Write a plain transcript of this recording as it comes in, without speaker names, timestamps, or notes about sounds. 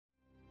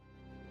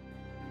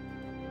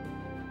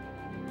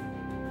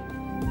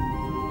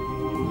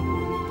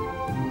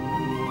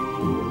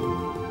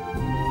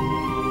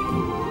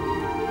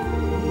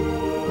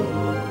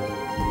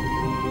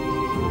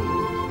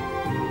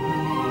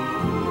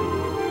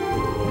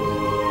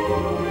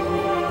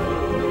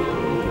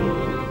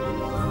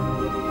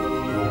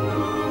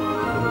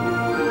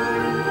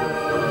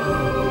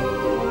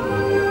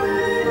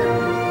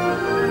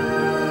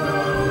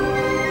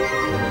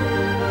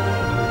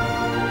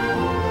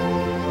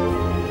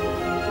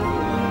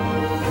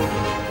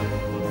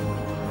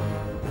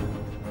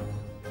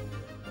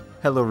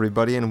Hello,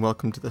 everybody, and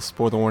welcome to the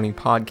Spoiler Warning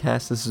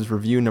Podcast. This is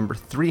review number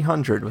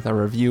 300 with our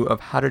review of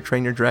How to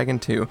Train Your Dragon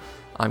 2.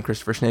 I'm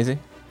Christopher Schnese.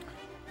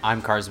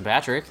 I'm Carson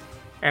Patrick.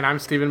 And I'm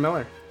Stephen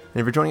Miller. And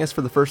if you're joining us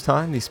for the first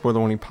time, the Spoiler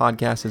Warning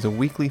Podcast is a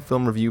weekly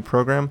film review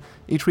program.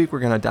 Each week,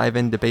 we're going to dive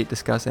in, debate,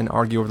 discuss, and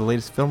argue over the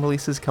latest film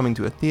releases coming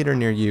to a theater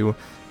near you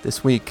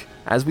this week.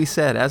 As we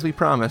said, as we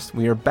promised,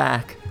 we are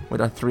back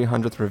with our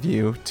 300th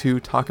review to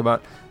talk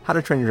about How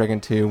to Train Your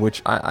Dragon 2,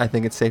 which I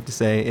think it's safe to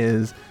say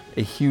is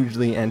a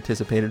hugely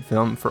anticipated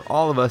film for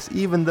all of us,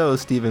 even though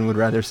Steven would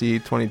rather see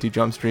 22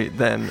 Jump Street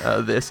than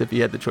this if he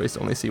had the choice to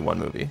only see one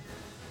movie.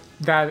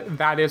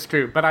 That is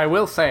true. But I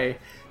will say,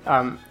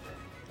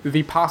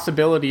 the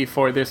possibility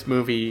for this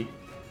movie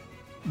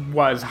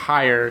was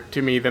higher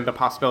to me than the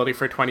possibility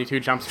for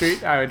 22 Jump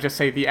Street. I would just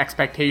say the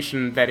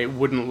expectation that it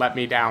wouldn't let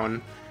me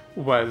down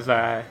was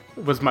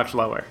much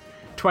lower.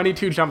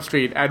 22 Jump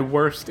Street, at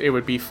worst, it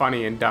would be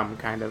funny and dumb,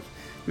 kind of.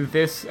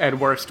 This, at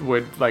worst,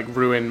 would,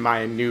 ruin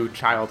my new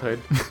childhood.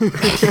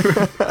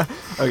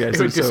 Okay, it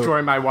would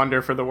destroy my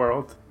wonder for the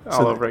world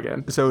all over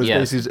again. So it was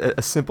basically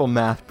a simple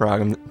math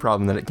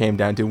problem that it came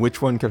down to.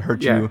 Which one could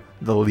hurt you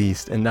the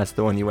least, and that's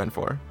the one you went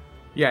for.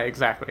 Yeah,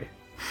 exactly.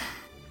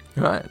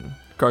 All right.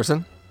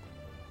 Carson?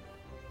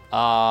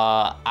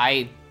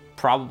 I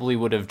probably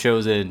would have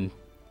chosen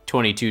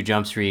 22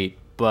 Jump Street,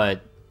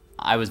 but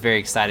I was very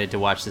excited to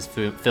watch this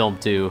film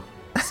too.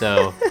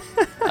 So,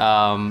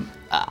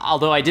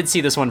 although I did see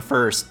this one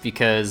first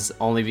because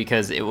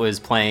it was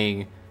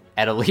playing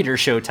at a later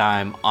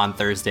showtime on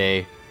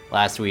Thursday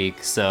last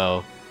week.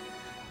 So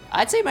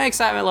I'd say my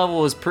excitement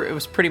level was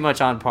pretty much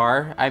on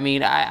par. I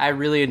mean, I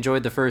really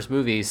enjoyed the first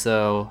movie,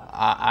 so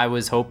I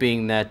was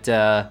hoping that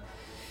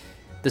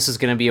this is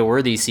going to be a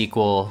worthy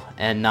sequel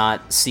and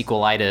not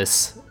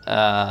sequelitis.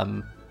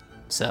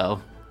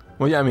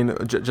 Well, yeah, I mean,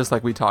 just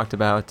like we talked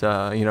about,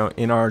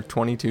 in our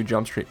 22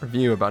 Jump Street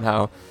review about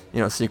how,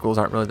 sequels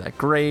aren't really that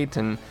great.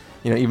 And,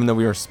 even though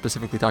we were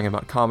specifically talking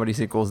about comedy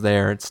sequels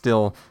there, it's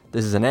still,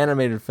 this is an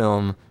animated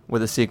film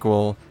with a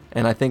sequel.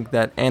 And I think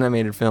that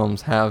animated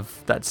films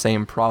have that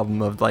same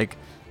problem of,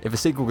 if a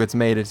sequel gets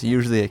made, it's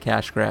usually a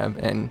cash grab.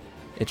 And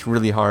it's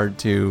really hard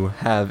to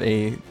have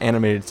a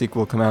animated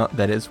sequel come out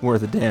that is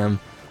worth a damn.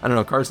 I don't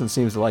know, Carson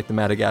seems to like the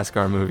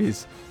Madagascar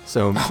movies,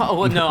 so... Oh,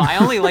 well, no, I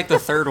only like the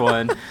third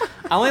one.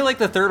 I only like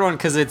the third one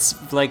because it's,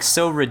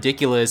 so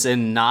ridiculous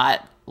and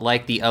not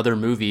like the other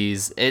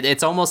movies.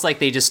 It's almost like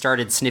they just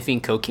started sniffing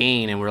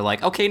cocaine and were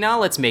like, okay, now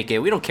let's make it.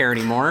 We don't care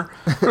anymore.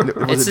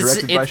 Was it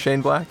directed by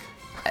Shane Black?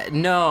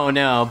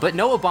 No, but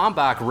Noah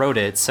Baumbach wrote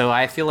it, so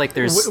I feel like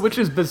there's... Which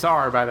is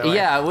bizarre, by the way.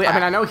 Yeah.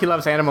 I know he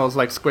loves animals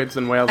like squids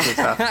and whales and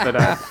stuff, but...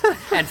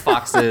 and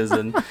foxes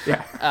and...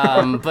 Yeah.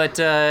 I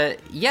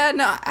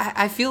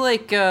feel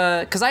like...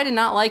 Because I did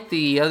not like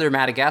the other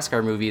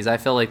Madagascar movies. I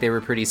felt like they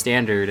were pretty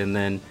standard, and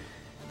then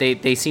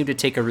they seemed to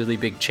take a really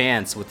big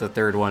chance with the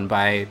third one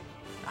by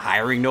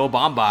hiring Noah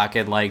Baumbach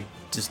and,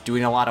 just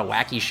doing a lot of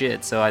wacky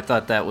shit, so I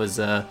thought that was...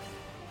 but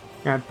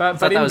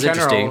that in was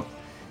interesting.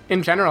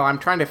 In general, I'm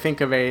trying to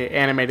think of a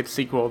animated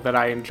sequel that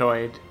I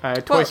enjoyed.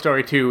 Toy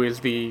Story 2 is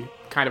the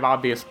kind of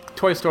obvious.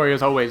 Toy Story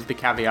is always the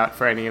caveat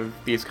for any of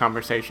these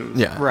conversations.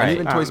 Yeah, right. And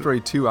even Toy Story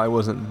 2 I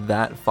wasn't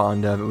that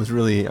fond of. It was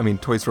really,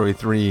 Toy Story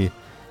 3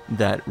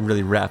 that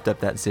really wrapped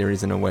up that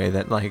series in a way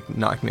that,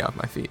 knocked me off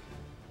my feet.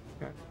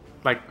 Yeah.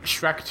 Like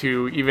Shrek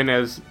 2, even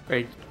as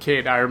a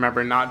kid, I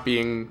remember not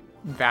being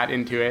that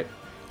into it.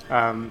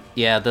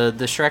 Yeah, the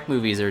Shrek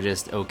movies are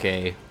just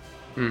okay.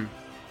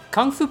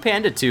 Kung Fu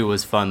Panda 2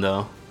 was fun,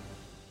 though.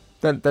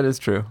 That is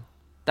true.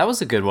 That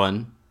was a good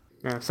one.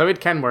 Yeah, so it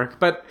can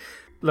work. But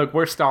look,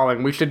 we're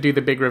stalling. We should do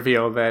the big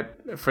reveal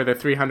that for the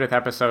 300th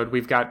episode,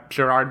 we've got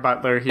Gerard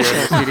Butler here in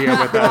the studio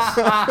with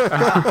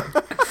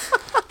us.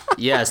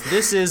 Yes,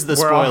 this is the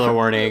spoiler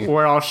warning.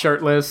 We're all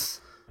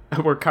shirtless.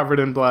 We're covered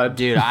in blood.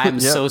 Dude,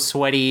 I'm so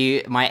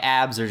sweaty. My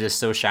abs are just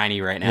so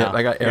shiny right now. Yeah,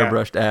 I got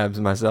airbrushed abs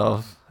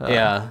myself.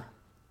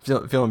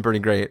 Feeling pretty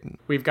great.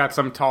 We've got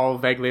some tall,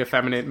 vaguely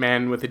effeminate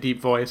man with a deep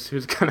voice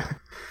who's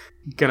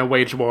gonna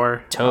wage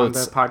war on the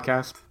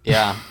podcast.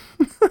 Yeah.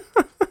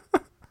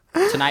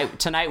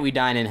 Tonight we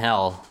dine in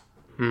hell.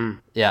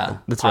 Yeah,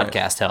 that's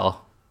podcast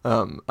hell.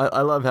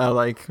 I love how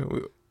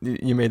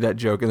you made that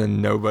joke and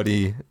then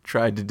nobody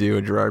tried to do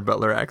a Gerard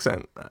Butler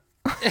accent.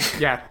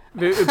 Yeah,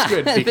 it's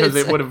good because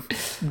it would have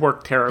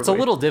worked terribly. It's a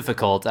little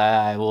difficult,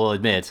 I will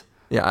admit.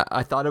 Yeah,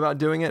 I thought about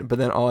doing it, but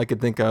then all I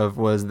could think of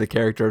was the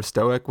character of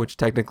Stoic, which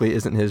technically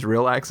isn't his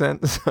real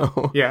accent.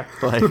 So, yeah,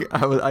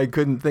 I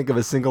couldn't think of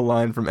a single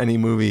line from any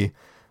movie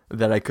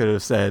that I could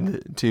have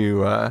said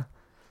to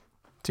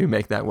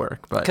make that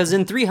work. But because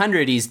in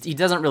 300, he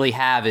doesn't really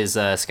have his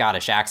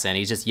Scottish accent.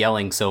 He's just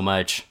yelling so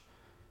much.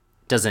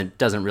 Doesn't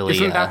really.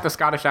 Isn't that the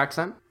Scottish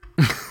accent?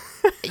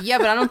 Yeah,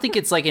 but I don't think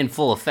it's in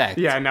full effect.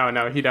 Yeah,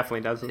 no, he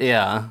definitely doesn't.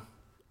 Yeah.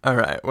 All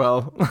right.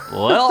 Well.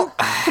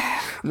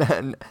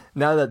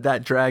 Now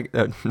that drag...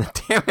 damn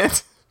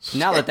it.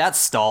 Now that's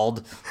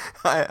stalled.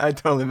 I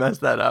totally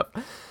messed that up.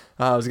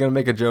 I was gonna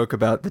make a joke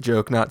about the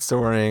joke not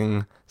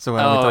soaring. So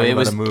we're Oh, talking it about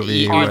was- a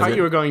movie. Oh, I was thought it?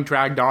 you were going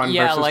dragged on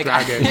Yeah, versus like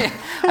dragon. I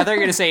thought you were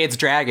gonna say it's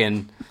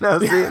dragon. No,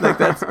 see, like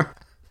that's.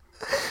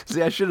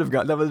 See, I should have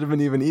got that. Would have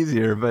been even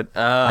easier. But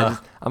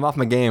I'm off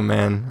my game,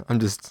 man. I'm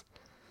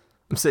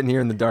sitting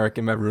here in the dark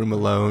in my room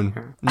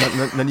alone.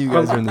 None of you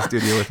guys are in the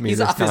studio with me He's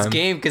this off time. his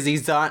game because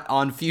he's not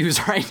on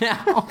fuse right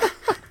now.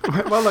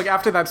 Well, look,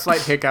 after that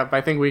slight hiccup, I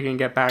think we can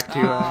get back to.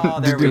 Oh,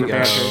 there we the go.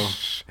 banter.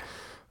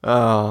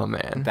 Oh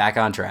man. Back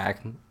on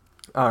track.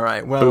 All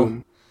right. Well,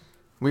 Boom.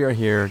 we are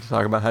here to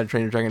talk about How to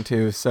Train Your Dragon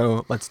 2.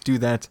 So let's do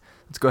that.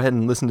 Let's go ahead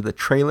and listen to the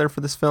trailer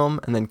for this film,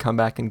 and then come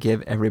back and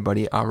give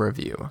everybody our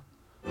review.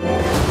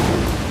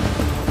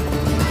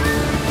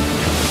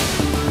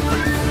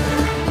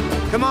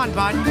 Come on,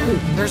 bud.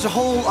 There's a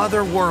whole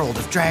other world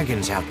of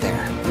dragons out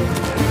there.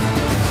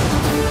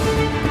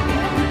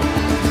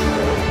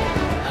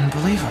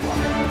 Unbelievable.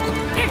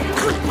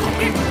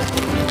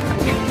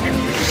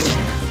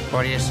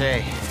 What do you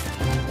say?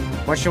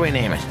 What should we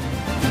name it?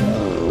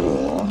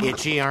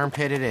 Itchy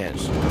Armpit it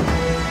is.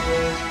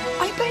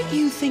 I bet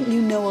you think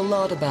you know a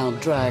lot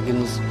about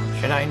dragons.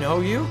 Should I know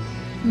you?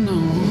 No,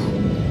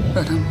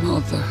 but a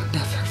mother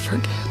never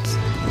forgets.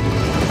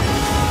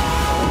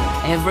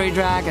 Every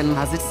dragon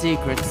has its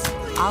secrets.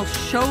 I'll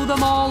show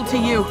them all to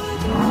you.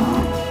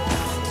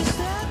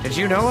 Did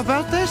you know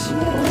about this?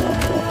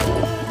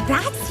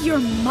 That's your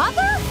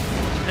mother?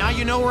 Now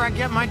you know where I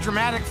get my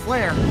dramatic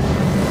flair.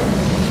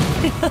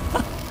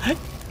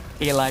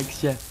 He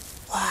likes you.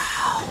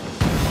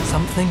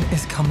 Something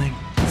is coming.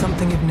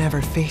 Something you've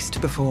never faced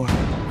before.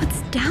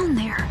 What's down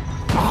there?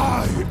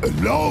 I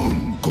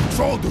alone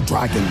control the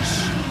dragons.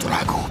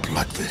 Drago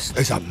Bloodfist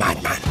is a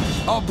madman.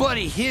 I'll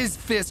bloody his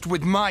fist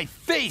with my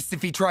face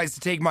if he tries to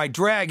take my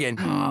dragon.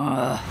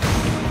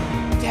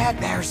 Dad,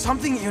 there's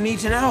something you need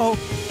to know.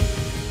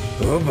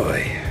 Oh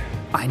boy.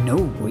 I know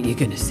what you're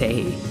gonna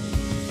say.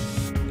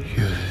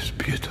 You're as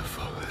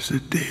beautiful as the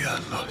day I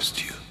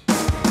lost you.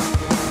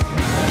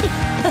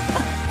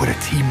 We're a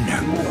team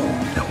now.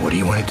 Now what do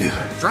you want to do?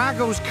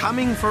 Drago's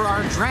coming for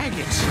our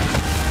dragons.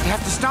 We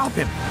have to stop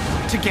him.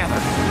 Together.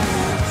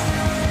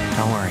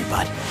 Don't worry,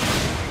 bud.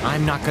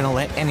 I'm not gonna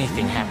let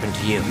anything happen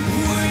to you.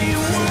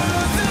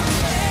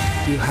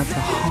 You have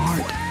the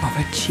heart of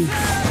a chief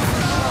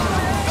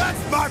That's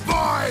my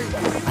boy!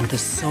 and the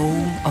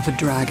soul of a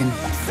dragon.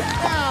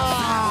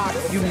 Ah,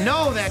 you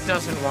know that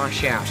doesn't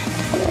wash out.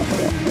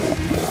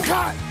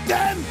 Cut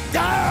them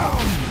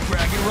down!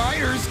 Dragon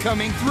Rider's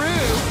coming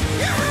through.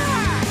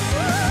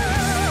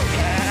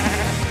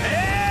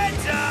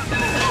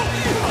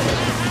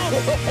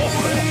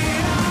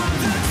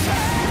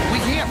 We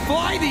can't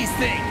fly these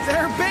things.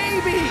 They're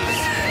babies.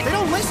 They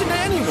don't listen to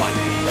anyone.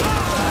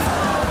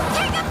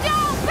 Take him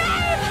down,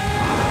 babe!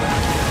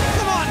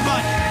 Come on,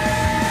 bud.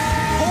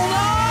 Hold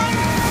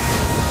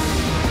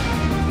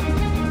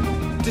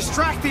on.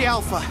 Distract the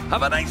alpha.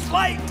 Have a nice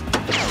flight.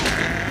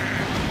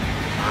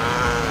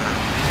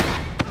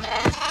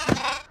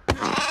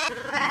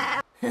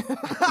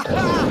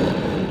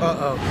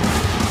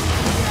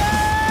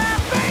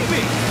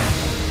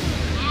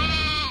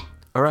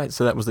 All right,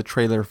 so that was the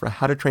trailer for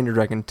How to Train Your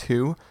Dragon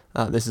 2.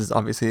 This is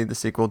obviously the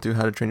sequel to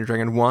How to Train Your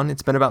Dragon 1.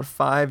 It's been about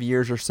 5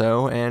 years or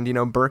so, and,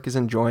 Burke is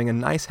enjoying a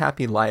nice,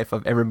 happy life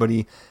of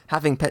everybody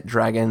having pet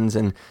dragons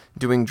and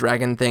doing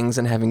dragon things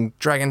and having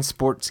dragon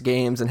sports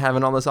games and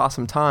having all this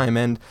awesome time.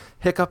 And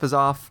Hiccup is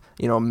off,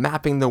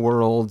 mapping the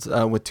world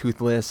with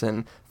Toothless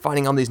and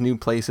finding all these new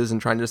places and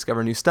trying to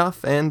discover new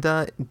stuff. And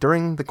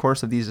during the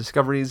course of these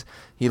discoveries,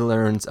 he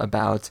learns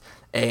about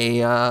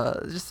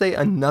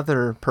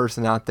another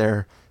person out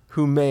there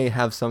who may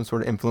have some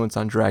sort of influence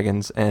on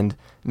dragons and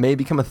may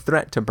become a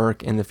threat to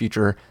Burke in the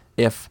future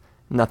if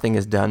nothing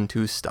is done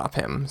to stop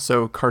him.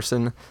 So,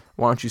 Carson,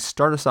 why don't you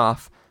start us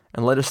off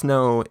and let us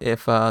know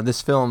if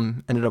this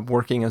film ended up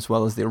working as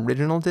well as the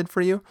original did for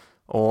you,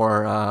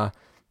 or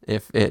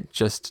if it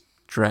just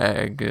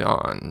dragged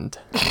on.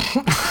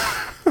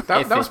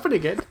 That was pretty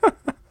good. Good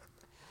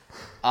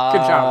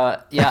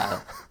job. Yeah.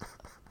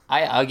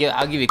 I'll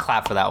give you a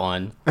clap for that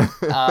one.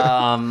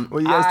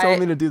 Well, you guys told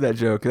me to do that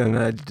joke, and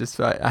I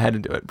had to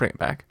do it. Bring it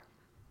back.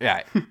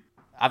 Yeah.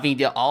 I mean,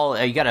 you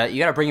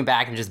gotta bring it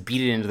back and just beat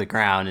it into the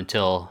ground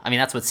until. I mean,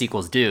 that's what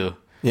sequels do.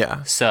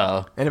 Yeah.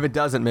 So. And if it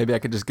doesn't, maybe I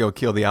could just go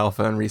kill the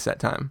alpha and reset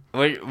time.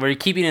 We're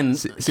keeping in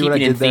See what I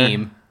keeping in did there?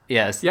 theme.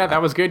 Yes. Yeah,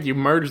 that was good. You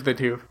merged the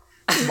two.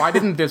 Why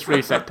didn't this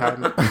reset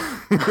time?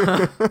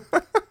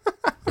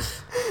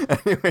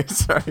 Anyway,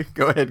 sorry.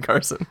 Go ahead,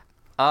 Carson.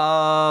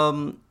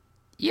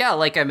 Yeah,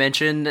 like I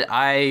mentioned,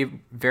 I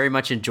very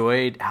much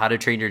enjoyed How to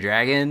Train Your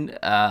Dragon.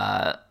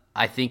 I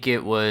think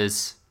it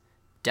was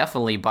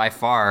definitely by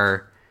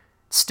far,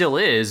 still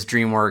is,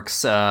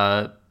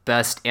 DreamWorks'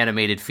 best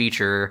animated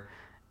feature.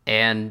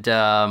 And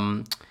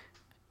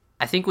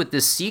I think with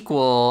this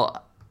sequel,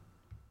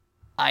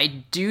 I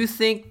do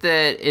think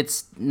that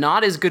it's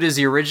not as good as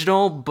the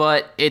original,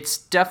 but it's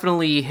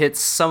definitely hits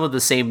some of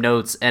the same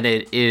notes, and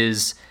it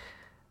is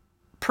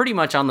pretty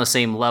much on the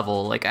same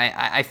level. Like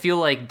I feel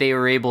like they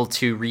were able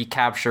to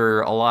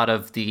recapture a lot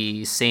of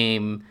the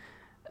same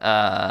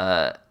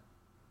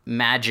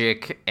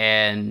magic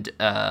and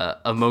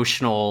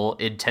emotional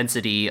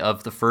intensity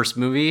of the first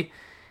movie.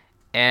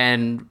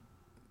 And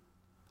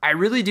I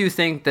really do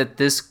think that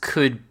this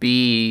could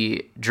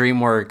be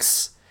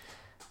DreamWorks'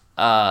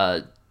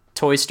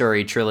 Toy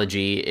Story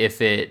trilogy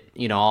if it,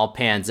 all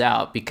pans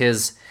out,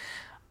 because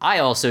I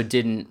also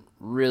didn't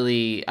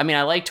really, I mean,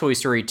 I like Toy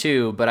Story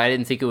 2, but I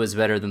didn't think it was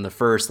better than the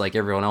first like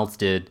everyone else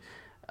did.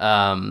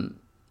 But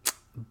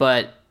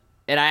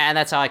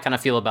that's how I kind of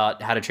feel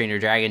about How to Train Your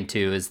Dragon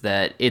 2, is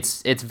that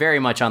it's very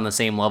much on the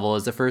same level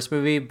as the first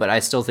movie, but I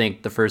still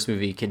think the first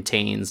movie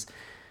contains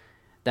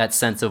that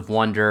sense of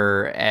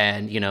wonder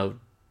and,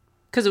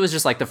 because it was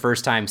just like the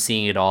first time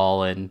seeing it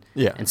all and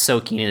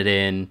soaking it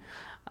in.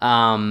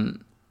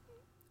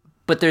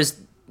 But there's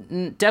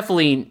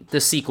definitely,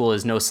 the sequel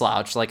is no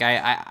slouch. Like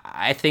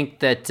I think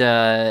that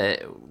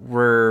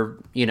we're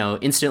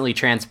instantly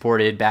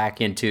transported back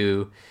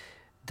into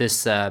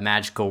this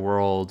magical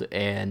world,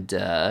 and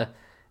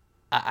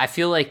I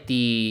feel like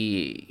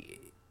the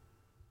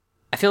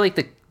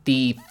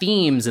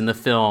themes in the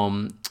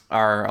film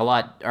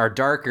are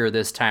darker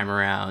this time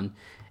around.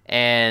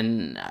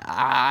 And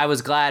I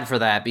was glad for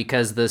that,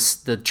 because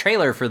the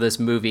trailer for this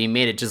movie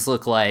made it just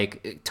look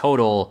like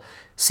total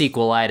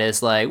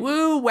sequelitis, like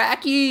woo,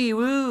 wacky,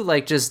 woo,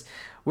 like just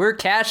we're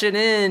cashing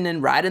in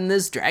and riding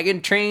this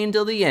dragon train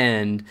till the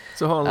end.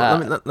 So hold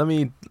on, let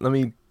me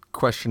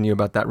question you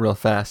about that real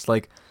fast.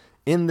 Like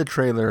in the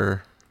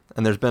trailer,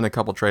 and there's been a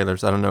couple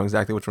trailers, I don't know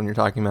exactly which one you're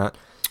talking about.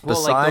 Well,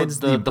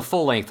 besides like the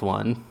full length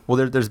one.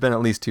 Well, there's been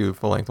at least 2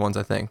 full length ones,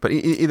 I think. But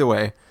either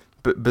way.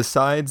 But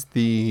besides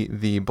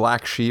the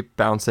black sheep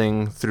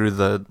bouncing through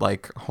the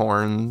like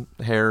horn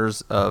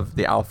hairs of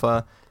the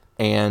alpha,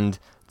 and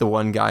the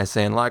one guy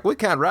saying like, "We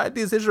can't ride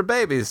these, these are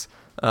babies."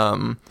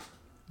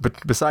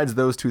 But besides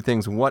those 2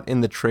 things, what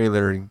in the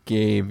trailer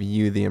gave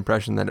you the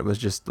impression that it was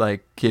just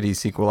like kiddie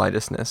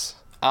sequelitis-ness?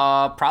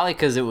 Probably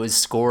because it was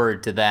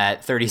scored to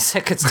that 30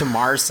 Seconds to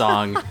Mars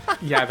song.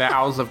 Yeah, the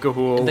Owls of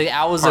Ga'Hoole. The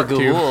Owls of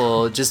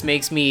Ga'Hoole just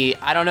makes me,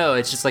 I don't know,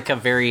 it's just like a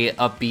very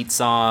upbeat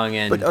song.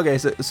 And But okay,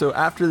 so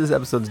after this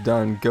episode's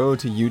done, go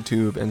to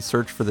YouTube and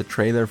search for the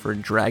trailer for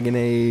Dragon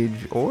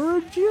Age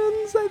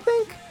Origins, I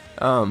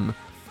think,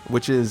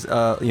 which is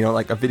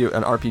like an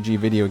RPG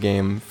video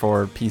game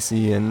for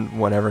PC and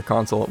whatever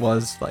console it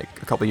was, like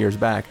a couple years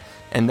back.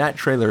 And that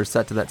trailer is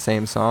set to that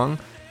same song,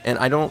 and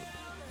I don't.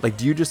 Like,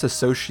 do you just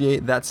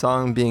associate that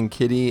song being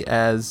kiddie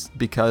as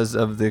because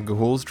of the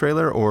Ga'Hools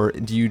trailer, or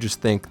do you just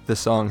think the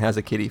song has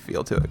a kiddie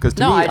feel to it? Because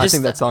to me, I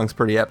think that song's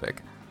pretty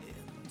epic.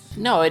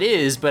 No, it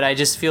is, but I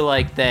just feel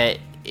like that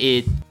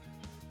the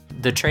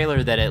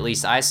trailer that at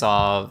least I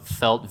saw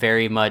felt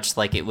very much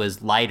like it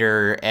was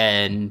lighter,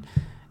 and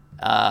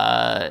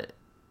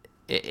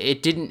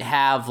it didn't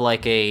have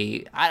like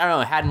it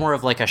had more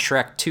of like a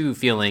Shrek 2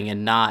 feeling,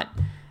 and not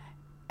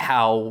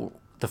how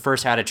the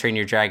first How to Train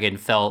Your Dragon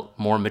felt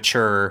more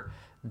mature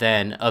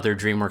than other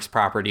DreamWorks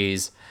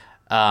properties.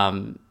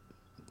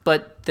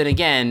 But then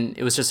again,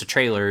 it was just a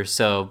trailer.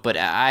 But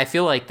I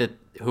feel like that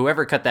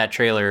whoever cut that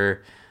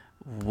trailer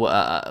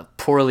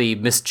poorly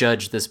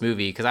misjudged this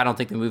movie, because I don't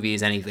think the movie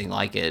is anything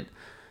like it.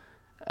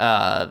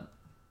 I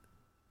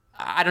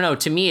don't know.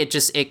 To me,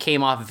 it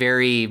came off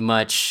very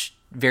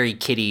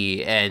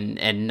kiddie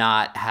and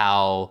not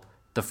how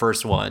the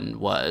first one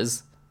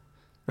was.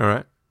 All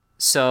right.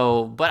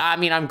 So, but I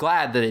mean, I'm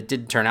glad that it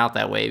didn't turn out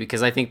that way,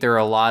 because I think there are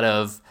a lot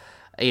of,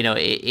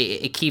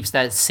 it keeps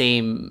that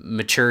same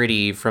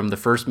maturity from the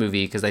first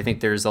movie, because I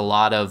think there's a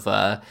lot of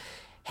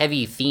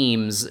heavy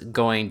themes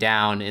going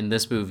down in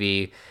this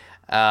movie.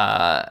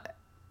 And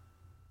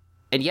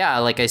yeah,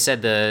 like I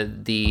said,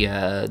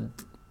 the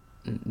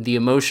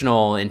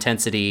emotional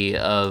intensity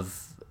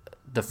of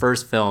the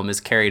first film is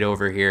carried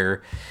over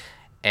here.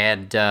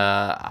 And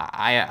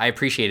I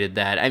appreciated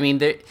that. I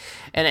mean,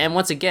 and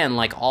once again,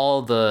 like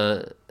all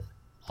the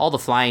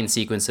flying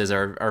sequences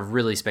are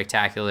really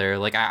spectacular.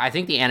 Like I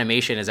think the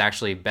animation is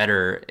actually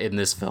better in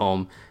this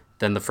film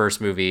than the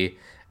first movie,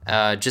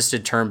 just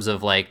in terms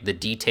of like the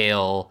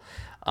detail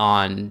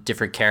on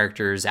different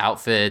characters'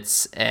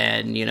 outfits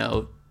and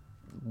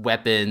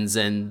weapons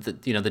and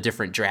the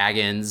different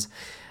dragons.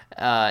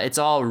 It's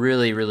all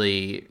really,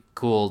 really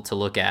cool to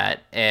look at,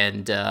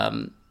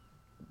 and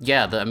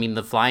yeah,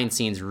 the flying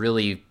scenes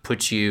really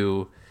put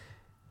you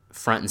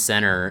front and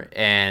center,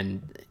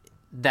 and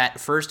that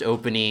first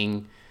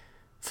opening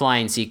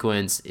flying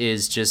sequence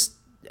is just,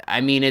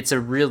 it's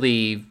a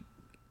really,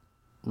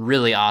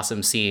 really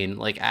awesome scene.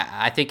 Like,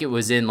 I think it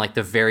was in like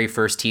the very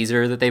first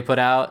teaser that they put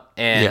out,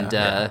 and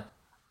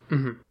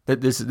Mm-hmm.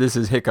 This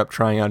is Hiccup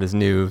trying out his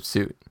new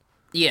suit.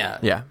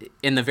 Yeah.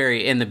 In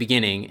the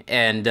beginning,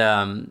 and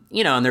and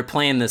they're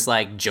playing this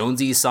like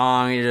Jonesy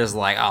song, and you're just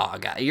like, oh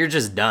god, you're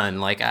just done.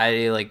 Like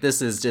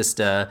this is just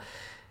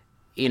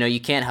you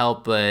can't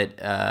help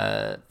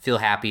but feel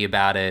happy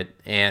about it,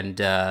 and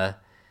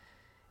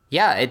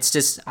yeah, it's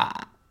just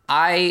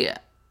I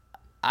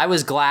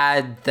was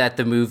glad that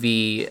the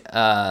movie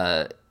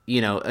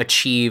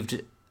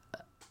achieved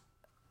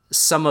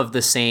some of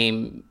the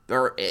same,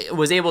 or it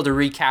was able to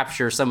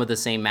recapture some of the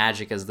same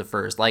magic as the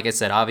first. Like I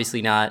said,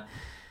 obviously not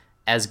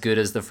as good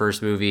as the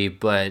first movie,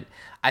 but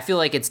I feel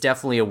like it's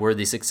definitely a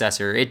worthy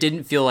successor. It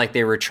didn't feel like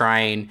they were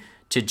trying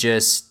to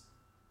just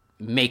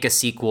make a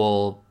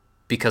sequel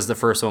because the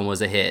first one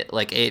was a hit.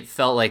 Like, it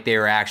felt like they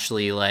were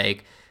actually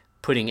like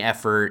putting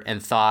effort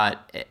and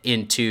thought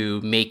into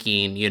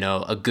making, you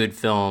know, a good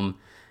film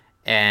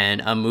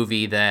and a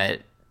movie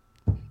that,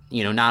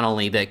 you know, not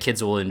only that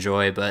kids will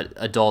enjoy, but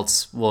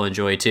adults will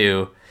enjoy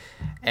too.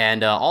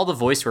 And all the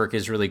voice work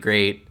is really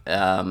great.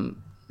 And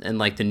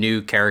like the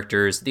new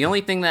characters, the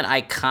only thing that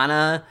I kind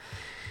of,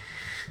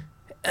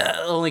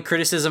 only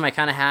criticism I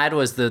kind of had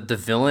was the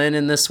villain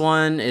in this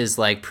one is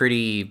like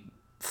pretty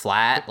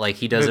flat. Like,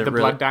 he doesn't the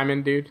really... Blood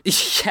Diamond dude?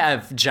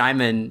 Yeah,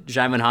 Jaimin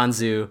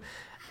Hanzo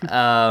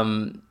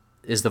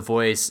is the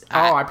voice.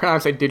 I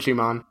pronounce it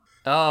Digimon.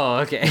 Oh,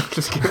 okay.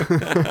 Just kidding.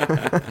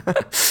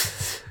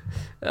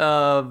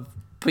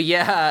 But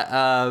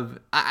yeah,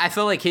 I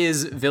felt like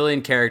his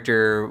villain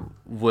character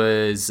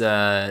was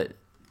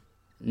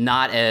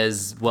not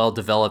as well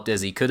developed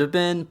as he could have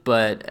been,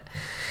 but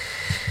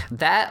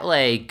that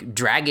like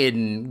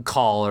dragon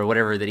call or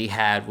whatever that he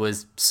had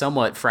was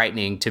somewhat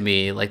frightening to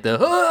me. Like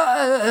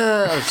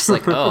I was just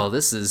like, oh,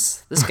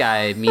 this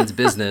guy means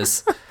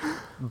business.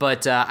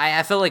 But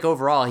I felt like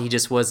overall he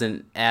just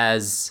wasn't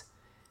as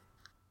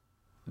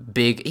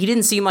big. He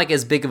didn't seem like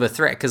as big of a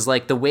threat, because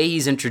like the way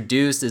he's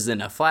introduced is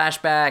in a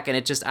flashback, and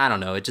it just, I don't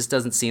know, it just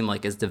doesn't seem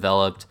like as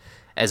developed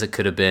as it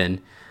could have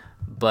been.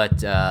 But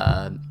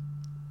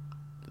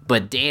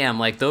damn,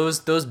 like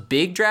those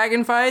big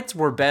dragon fights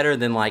were better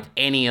than like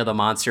any of the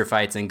monster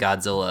fights in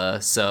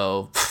Godzilla.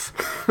 So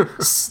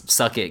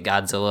suck it,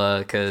 Godzilla,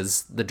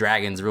 because the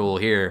dragons rule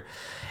here.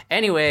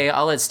 Anyway,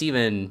 I'll let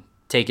Steven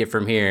take it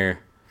from here.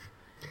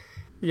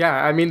 Yeah,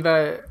 I mean,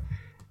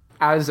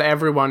 as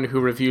everyone who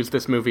reviews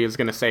this movie is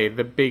going to say,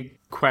 the big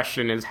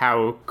question is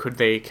how could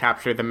they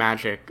capture the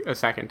magic a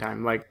second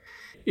time? Like,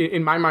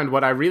 in my mind,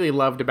 what I really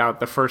loved about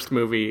the first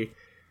movie,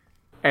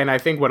 and I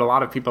think what a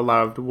lot of people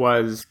loved,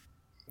 was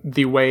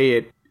the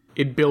way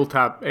it built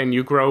up, and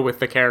you grow with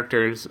the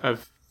characters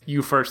of,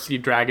 you first see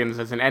dragons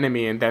as an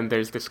enemy, and then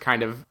there's this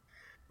kind of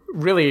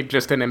really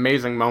just an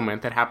amazing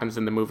moment that happens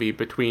in the movie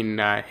between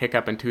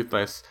Hiccup and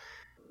Toothless,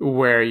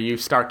 where you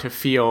start to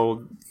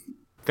feel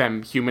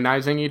them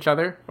humanizing each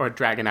other, or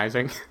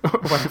dragonizing,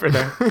 whatever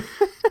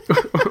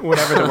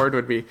the word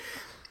would be.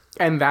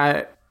 And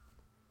that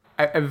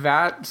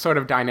sort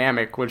of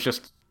dynamic was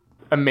just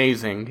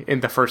amazing in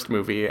the first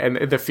movie, and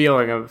the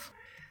feeling of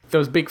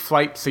those big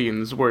flight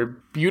scenes were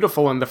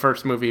beautiful in the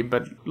first movie,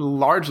 but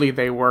largely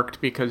they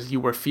worked because you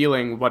were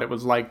feeling what it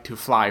was like to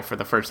fly for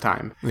the first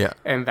time. Yeah.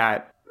 And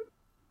that,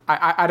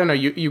 I don't know,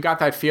 you got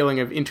that feeling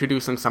of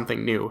introducing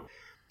something new.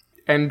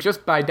 And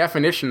just by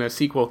definition, a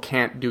sequel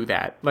can't do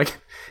that. Like,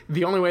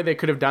 the only way they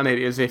could have done it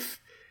is if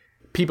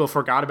people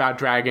forgot about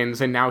dragons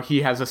and now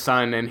he has a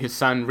son and his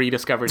son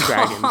rediscovers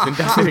dragons and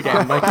does it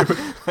again.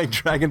 Like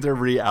dragons are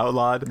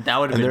re-outlowed. That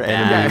would have been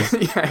bad.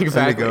 Yeah, exactly. And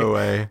they go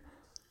away.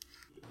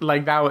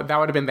 Like, that would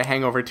have been the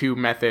Hangover 2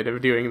 method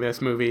of doing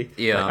this movie.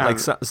 Yeah. Like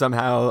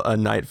somehow a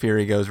Night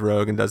Fury goes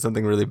rogue and does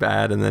something really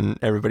bad, and then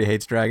everybody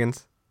hates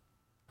dragons.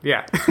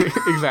 Yeah,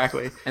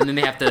 exactly. And then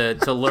they have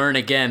to learn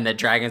again that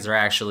dragons are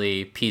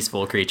actually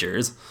peaceful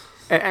creatures.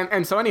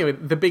 And so anyway,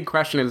 the big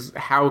question is,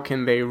 how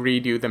can they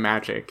redo the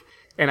magic?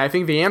 And I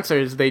think the answer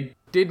is they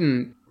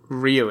didn't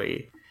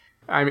really.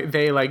 I mean,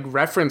 they like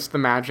referenced the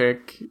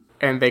magic,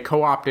 and they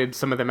co-opted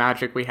some of the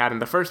magic we had in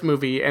the first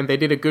movie, and they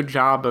did a good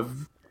job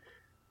of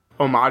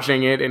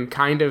homaging it and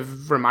kind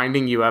of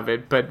reminding you of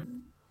it, but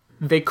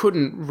they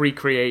couldn't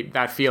recreate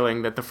that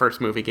feeling that the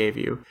first movie gave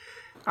you.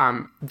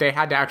 They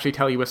had to actually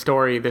tell you a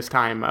story this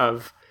time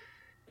of,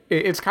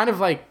 it's kind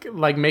of like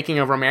making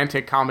a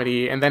romantic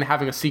comedy and then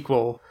having a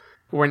sequel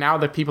where now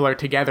the people are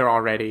together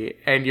already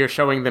and you're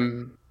showing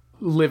them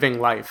living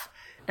life.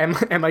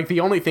 And like the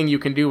only thing you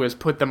can do is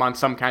put them on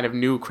some kind of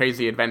new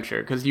crazy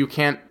adventure, because you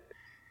can't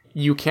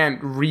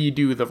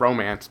redo the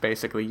romance,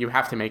 basically. You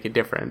have to make it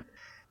different.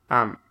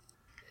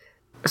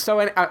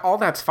 So all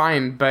that's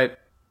fine, but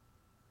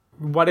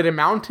what it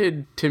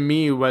amounted to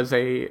me was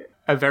a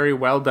very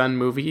well done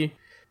movie,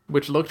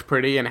 which looked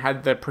pretty and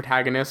had the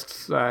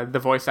protagonists, the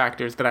voice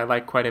actors that I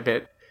like quite a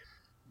bit.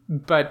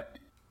 But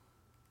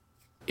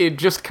it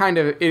just kind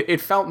of, it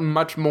felt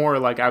much more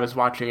like I was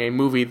watching a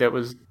movie that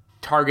was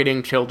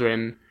targeting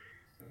children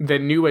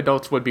that new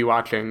adults would be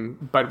watching,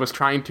 but was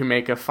trying to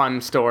make a fun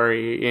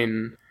story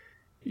in,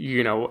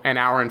 you know, an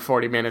hour and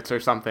 40 minutes or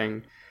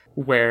something,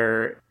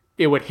 where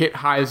it would hit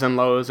highs and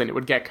lows and it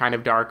would get kind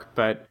of dark,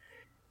 but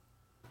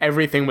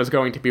everything was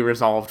going to be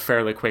resolved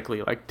fairly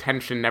quickly. Like,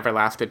 tension never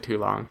lasted too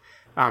long.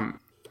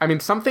 I mean,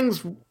 some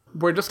things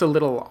were just a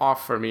little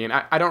off for me, and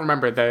I don't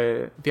remember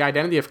the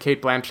identity of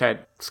Cate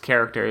Blanchett's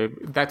character.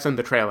 That's in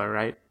the trailer,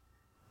 right?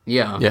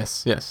 Yeah.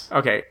 Yes.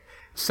 Okay,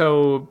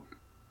 so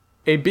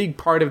a big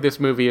part of this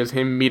movie is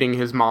him meeting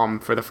his mom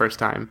for the first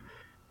time,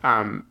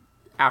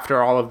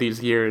 after all of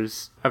these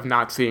years of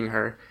not seeing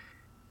her.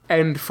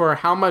 And for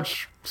how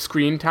much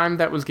screen time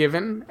that was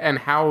given and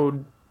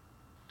how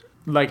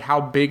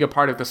big a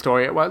part of the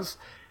story it was,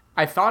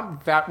 I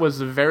thought that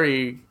was a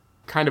very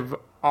kind of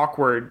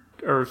awkward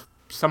or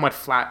somewhat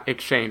flat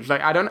exchange.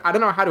 Like I don't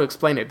know how to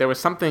explain it. There was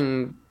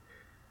something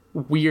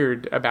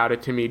weird about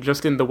it to me,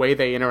 just in the way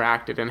they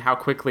interacted and how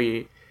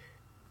quickly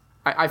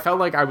I felt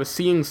like I was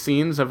seeing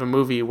scenes of a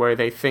movie where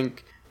they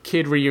think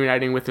kid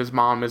reuniting with his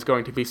mom is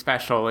going to be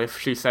special if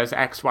she says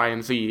X, Y,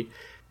 and Z,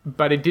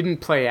 but it didn't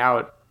play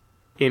out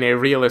in a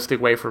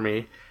realistic way for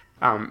me.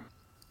 And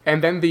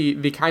then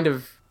the kind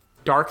of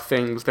dark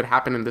things that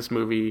happen in this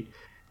movie,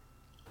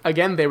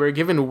 again, they were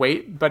given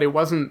weight, but it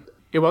wasn't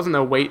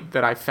a weight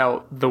that I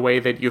felt the way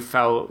that you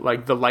felt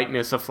like the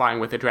lightness of flying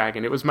with a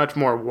dragon. It was much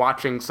more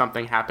watching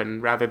something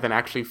happen rather than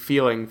actually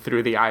feeling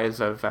through the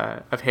eyes of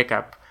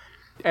Hiccup.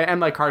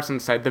 And like Carson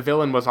said, the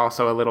villain was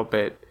also a little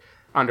bit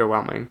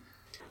underwhelming.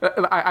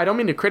 I don't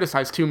mean to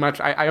criticize too much.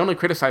 I only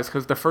criticize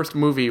because the first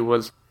movie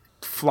was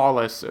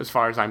flawless as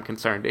far as I'm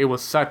concerned. It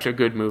was such a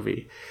good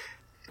movie.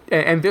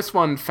 And this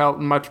one felt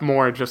much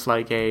more just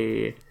like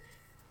a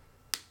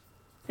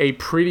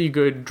pretty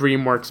good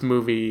DreamWorks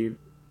movie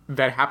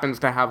that happens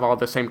to have all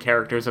the same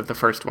characters of the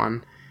first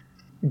one.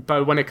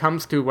 But when it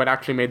comes to what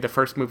actually made the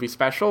first movie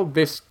special,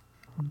 this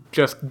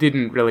just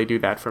didn't really do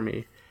that for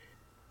me.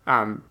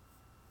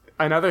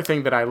 Another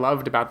thing that I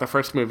loved about the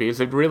first movie is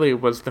it really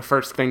was the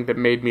first thing that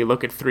made me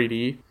look at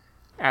 3D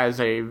as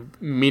a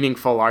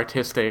meaningful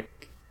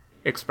artistic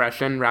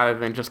expression rather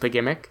than just a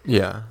gimmick.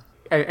 Yeah.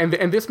 And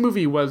this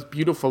movie was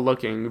beautiful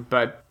looking,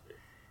 but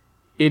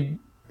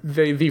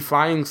the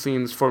flying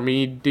scenes for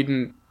me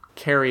didn't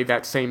carry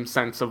that same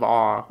sense of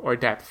awe or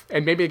depth.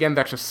 And maybe again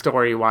that's just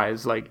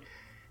story-wise, like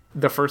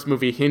the first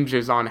movie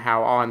hinges on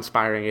how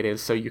awe-inspiring it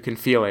is, so you can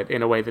feel it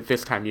in a way that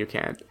this time you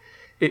can't.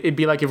 It'd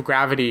be like if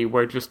Gravity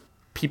were just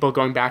people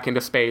going back into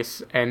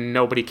space and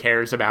nobody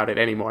cares about it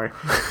anymore.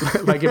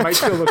 Like it might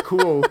still look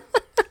cool.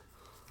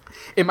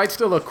 It might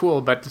still look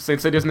cool, but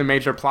since it isn't a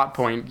major plot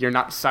point, you're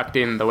not sucked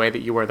in the way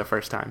that you were the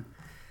first time.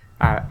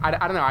 I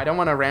don't know. I don't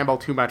want to ramble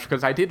too much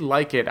because I did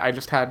like it. I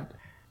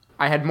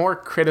had more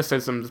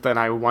criticisms than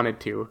I wanted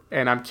to,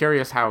 and I'm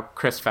curious how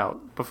Chris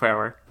felt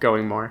before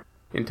going more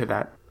into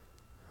that.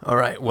 All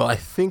right. Well, I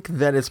think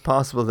that it's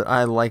possible that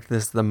I like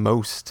this the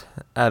most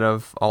out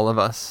of all of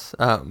us,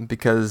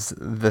 because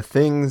the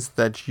things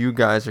that you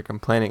guys are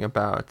complaining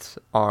about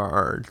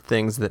are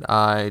things that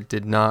I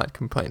did not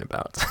complain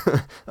about.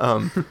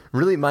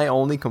 Really, my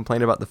only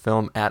complaint about the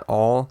film at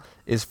all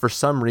is for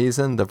some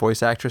reason the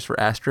voice actress for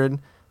Astrid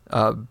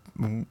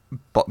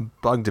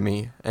bugged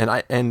me, and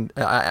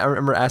I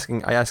remember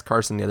I asked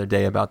Carson the other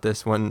day about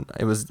this when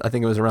I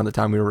think it was around the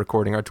time we were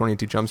recording our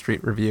 22 Jump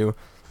Street review,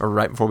 or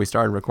right before we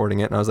started recording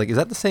it, and I was like, is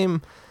that the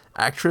same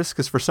actress?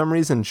 Because for some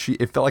reason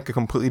it felt like a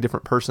completely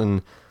different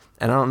person,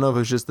 and I don't know if it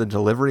was just the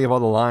delivery of all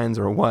the lines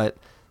or what,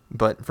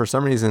 but for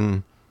some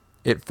reason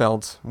it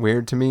felt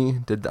weird to me.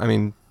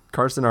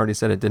 Carson already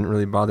said it didn't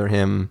really bother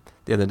him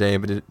the other day,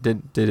 but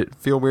did it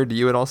feel weird to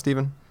you at all,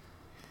 Steven?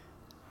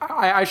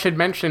 I should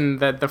mention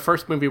that the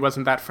first movie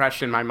wasn't that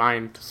fresh in my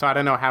mind, so I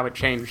don't know how it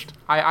changed.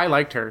 I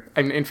liked her.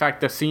 And in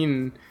fact, the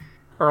scene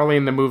early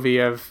in the movie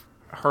of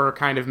her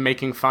kind of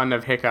making fun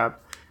of Hiccup,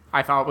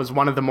 I thought was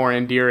one of the more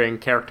endearing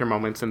character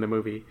moments in the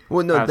movie.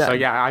 Well, no, I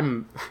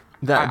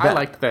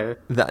liked the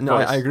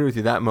voice. I agree with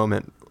you. That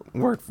moment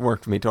worked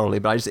for me totally.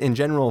 But I just, in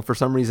general, for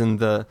some reason,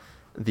 the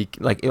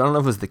like, I don't know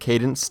if it was the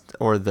cadence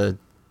or the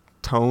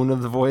tone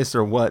of the voice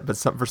or what, but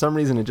for some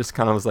reason it just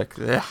kind of was like,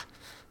 ugh,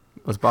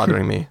 was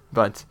bothering me.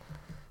 But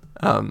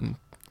I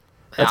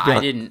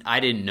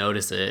didn't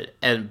notice it.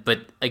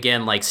 But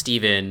again, like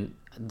Steven,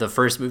 the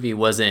first movie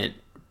wasn't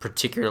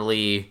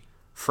particularly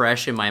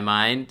fresh in my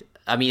mind.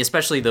 I mean,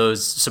 especially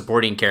those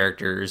supporting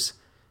characters,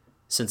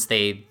 since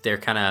they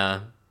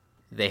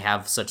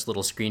have such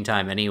little screen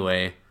time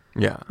anyway.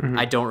 Yeah. Mm-hmm.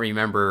 I don't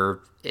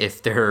remember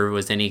if there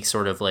was any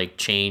sort of like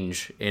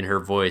change in her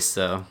voice,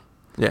 so.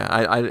 Yeah,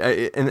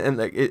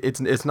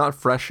 it's not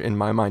fresh in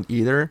my mind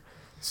either.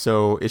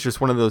 So it's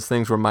just one of those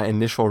things where my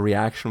initial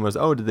reaction was,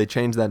 oh, did they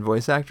change that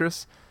voice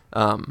actress?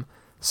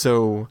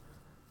 So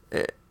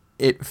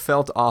it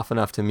felt off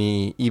enough to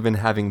me, even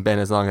having been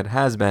as long as it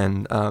has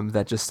been,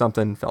 that just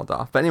something felt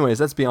off. But anyways,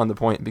 that's beyond the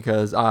point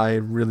because I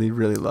really,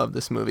 really love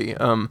this movie.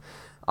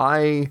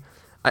 I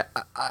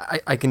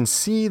can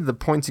see the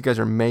points you guys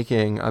are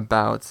making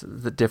about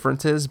the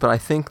differences, but I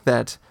think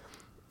that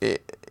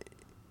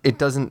it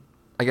doesn't.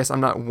 I guess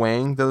I'm not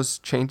weighing those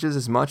changes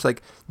as much.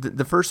 Like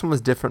the first one was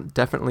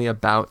definitely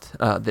about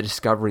the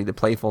discovery, the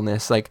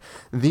playfulness. Like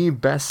the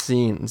best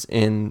scenes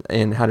in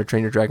How to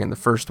Train Your Dragon, the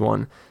first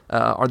one,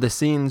 are the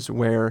scenes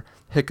where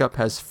Hiccup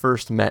has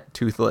first met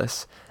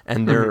Toothless,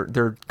 and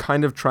they're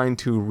kind of trying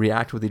to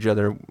react with each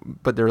other,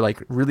 but they're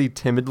like really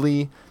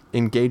timidly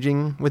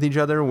engaging with each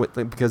other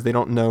because they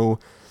don't know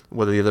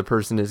whether the other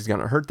person is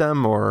going to hurt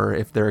them or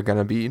if they're going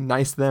to be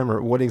nice to them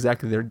or what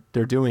exactly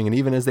they're doing. And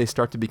even as they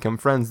start to become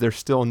friends,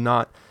 there's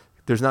not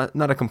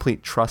a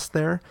complete trust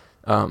there.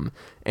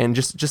 And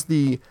just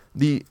the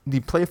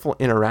playful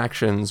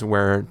interactions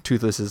where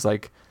Toothless is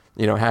like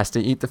has to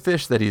eat the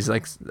fish that he's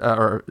like,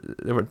 or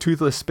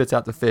Toothless spits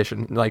out the fish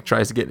and like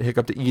tries to get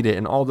Hiccup to eat it,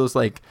 and all those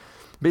like,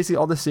 basically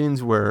all the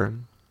scenes where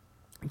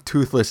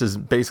Toothless is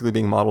basically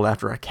being modeled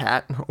after a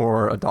cat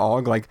or a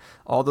dog, like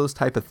all those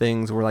type of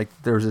things where like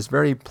there's this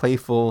very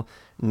playful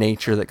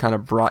nature that kind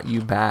of brought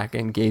you back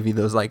and gave you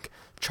those like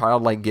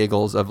childlike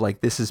giggles of like,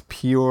 this is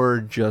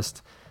pure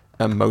just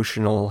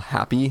emotional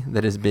happy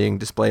that is being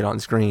displayed on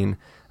screen.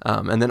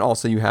 And then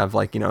also you have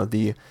like,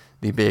 the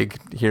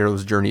big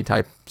hero's journey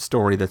type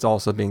story that's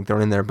also being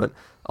thrown in there. But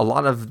a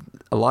lot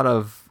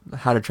of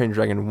How to Train Your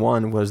Dragon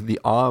 1 was the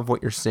awe of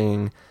what you're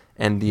seeing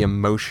and the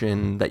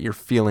emotion that you're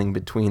feeling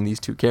between these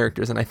two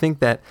characters. And I think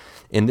that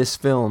in this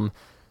film,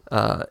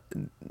 How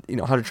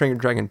to Train Your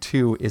Dragon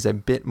 2 is a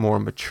bit more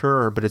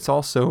mature, but it's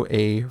also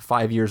a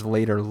 5 years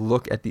later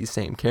look at these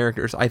same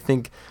characters. I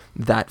think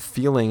that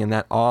feeling and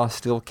that awe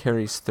still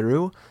carries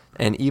through.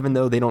 And even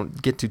though they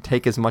don't get to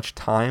take as much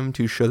time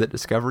to show that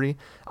discovery,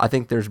 I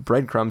think there's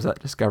breadcrumbs of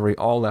that discovery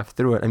all left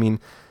through it. I mean,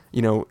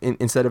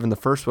 instead of in the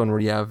first one where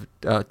you have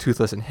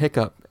Toothless and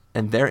Hiccup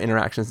and their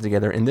interactions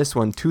together, in this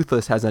one,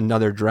 Toothless has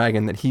another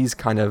dragon that he's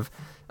kind of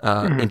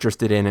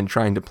interested in and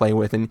trying to play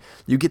with. And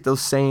you get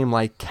those same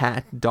like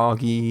cat,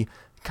 doggy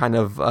kind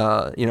of,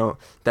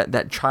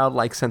 that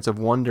childlike sense of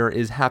wonder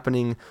is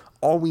happening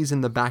always in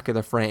the back of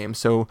the frame.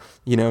 So,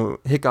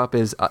 Hiccup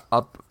is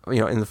up,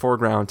 in the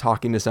foreground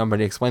talking to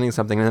somebody, explaining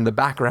something. And in the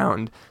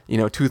background,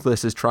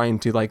 Toothless is trying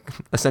to like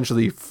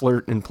essentially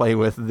flirt and play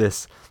with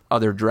this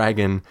other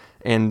dragon.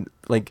 And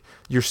like,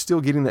 you're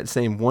still getting that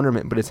same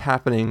wonderment, but it's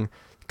happening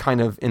kind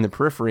of in the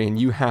periphery, and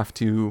you have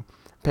to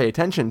pay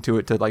attention to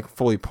it to like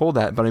fully pull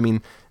that. But I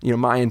mean,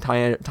 my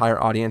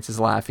entire audience is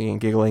laughing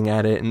and giggling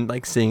at it and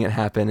like seeing it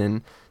happen.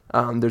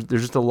 And there's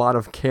just a lot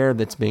of care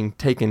that's being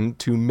taken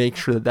to make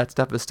sure that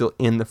stuff is still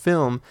in the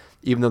film,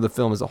 even though the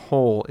film as a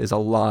whole is a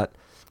lot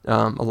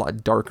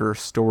darker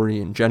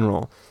story in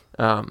general.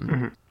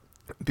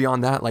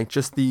 Beyond that, like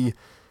just the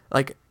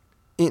like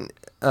in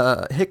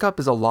Hiccup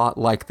is a lot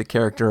like the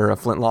character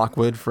of Flint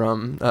Lockwood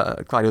from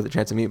Cloudy with a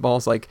Chance of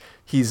Meatballs. Like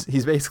he's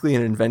basically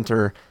an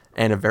inventor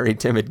and a very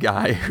timid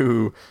guy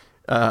who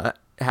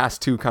has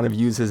to kind of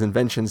use his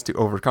inventions to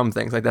overcome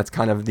things. Like that's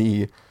kind of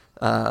the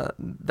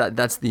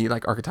that's the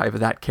like archetype of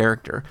that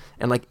character.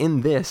 And like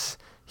in this,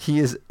 he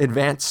is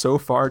advanced so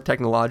far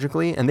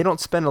technologically, and they don't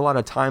spend a lot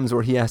of times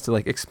where he has to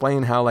like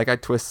explain how like I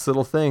twist this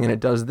little thing and it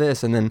does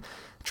this, and then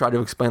try to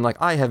explain like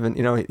I haven't,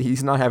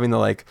 he's not having the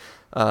like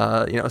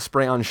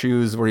spray on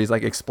shoes where he's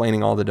like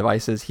explaining all the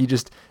devices. He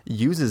just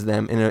uses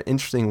them in an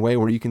interesting way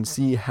where you can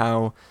see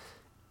how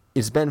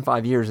it's been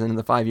 5 years, and in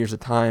the 5 years of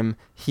time,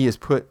 he has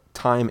put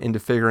time into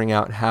figuring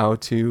out how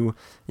to,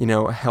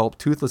 help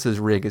Toothless's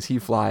rig as he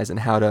flies, and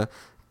how to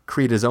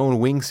create his own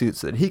wingsuit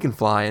so that he can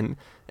fly,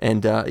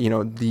 and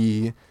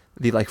the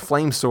like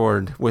flame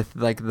sword with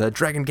like the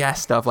dragon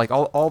gas stuff, like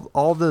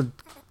all the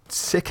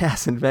sick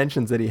ass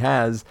inventions that he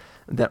has,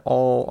 that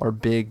all are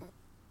big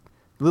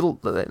little,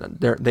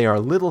 they are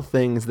little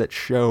things that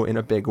show in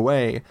a big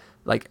way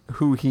like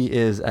who he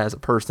is as a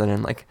person,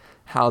 and like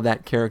how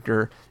that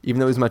character, even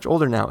though he's much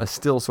older now, is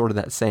still sort of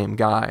that same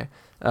guy.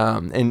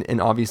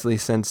 And obviously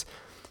since,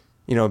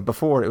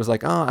 before it was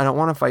like, oh, I don't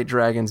want to fight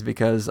dragons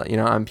because,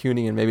 I'm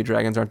puny and maybe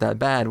dragons aren't that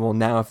bad. Well,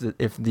 now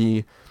if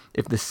the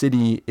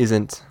city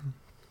isn't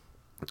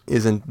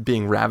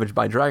being ravaged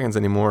by dragons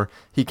anymore,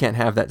 he can't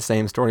have that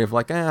same story of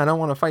like, I don't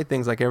want to fight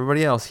things like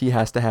everybody else. He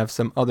has to have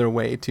some other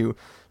way to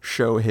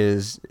show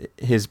his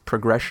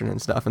progression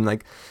and stuff. And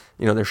like,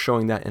 they're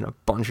showing that in a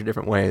bunch of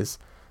different ways.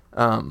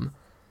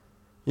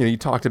 You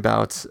talked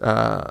about,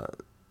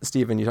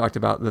 Steven, you talked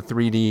about the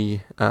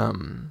 3D,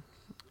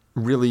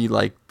 really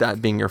like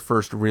that being your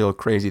first real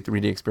crazy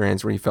 3D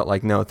experience where you felt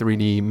like, no,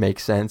 3D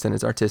makes sense and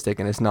it's artistic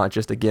and it's not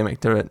just a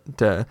gimmick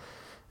to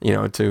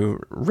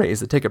raise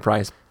the ticket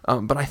price.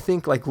 But I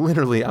think like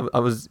literally I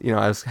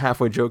was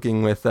halfway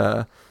joking with,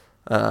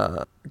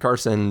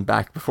 Carson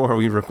back before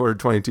we recorded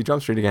 22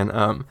 Jump Street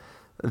again,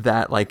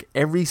 that like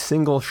every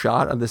single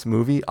shot of this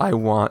movie I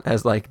want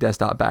as like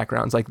desktop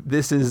backgrounds. Like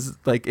this is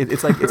like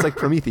it's like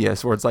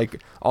Prometheus, where it's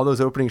like all those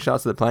opening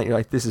shots of the planet, you're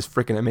like, this is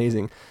freaking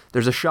amazing.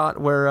 There's a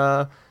shot where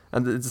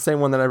and it's the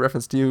same one that I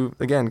referenced to you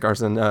again,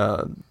 Carson.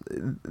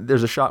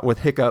 There's a shot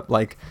with Hiccup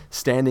like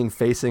standing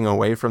facing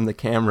away from the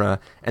camera,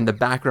 and the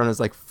background is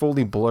like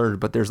fully blurred,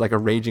 but there's like a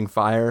raging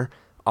fire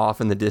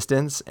off in the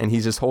distance, and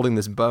he's just holding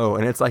this bow,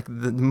 and it's like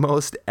the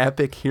most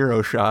epic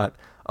hero shot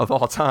of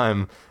all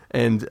time.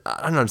 And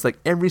I don't know, it's like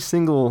every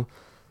single,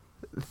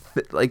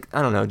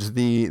 just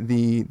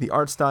the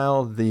art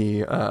style,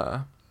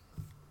 the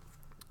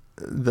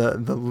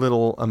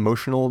little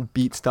emotional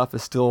beat stuff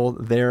is still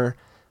there,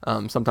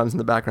 sometimes in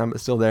the background,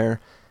 but still there.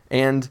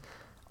 And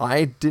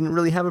I didn't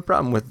really have a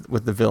problem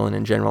with the villain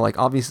in general. Like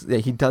obviously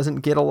he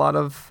doesn't get a lot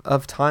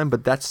of time,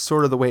 but that's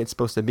sort of the way it's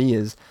supposed to be.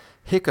 Is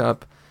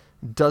Hiccup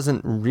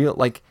doesn't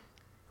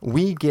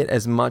we get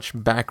as much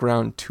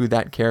background to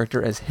that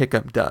character as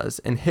Hiccup does.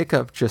 And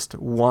Hiccup just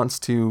wants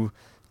to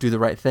do the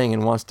right thing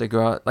and wants to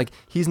go out. Like,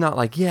 he's not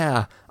like,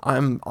 yeah,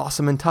 I'm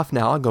awesome and tough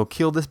now, I'll go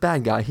kill this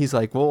bad guy. He's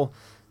like, well,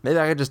 maybe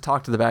I could just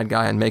talk to the bad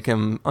guy and make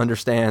him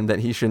understand that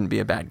he shouldn't be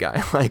a bad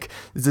guy. Like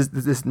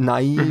this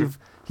naive,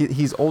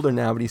 he's older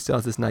now, but he still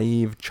has this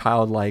naive,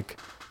 childlike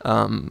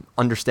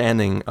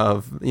understanding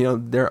of,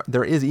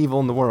 there is evil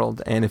in the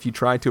world, and if you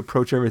try to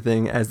approach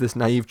everything as this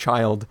naive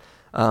child,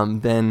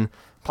 then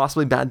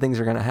possibly bad things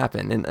are going to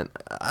happen. And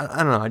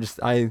I don't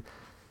know,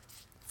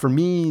 for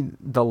me,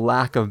 the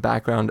lack of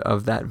background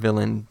of that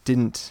villain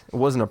it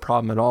wasn't a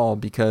problem at all,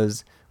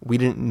 because we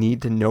didn't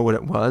need to know what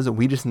it was.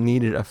 We just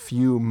needed a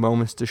few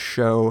moments to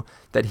show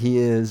that he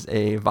is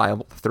a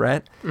viable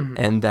threat,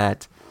 and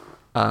that,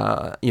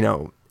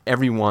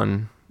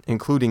 everyone,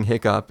 including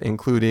Hiccup,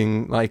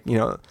 including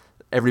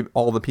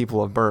all the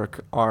people of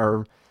Burke,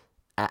 are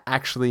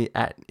actually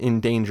in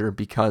danger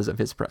because of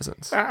his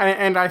presence.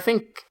 And I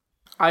think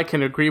I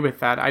can agree with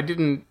that. I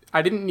didn't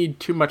need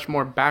too much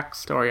more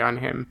backstory on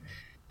him.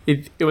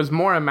 It was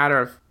more a matter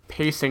of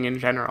pacing in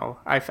general.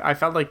 I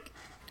felt like,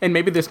 and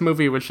maybe this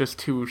movie was just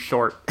too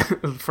short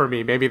for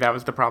me. Maybe that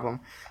was the problem.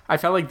 I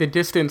felt like the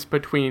distance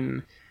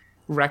between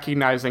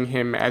recognizing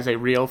him as a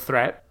real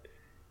threat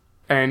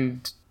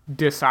and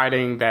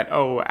deciding that,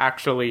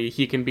 actually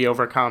he can be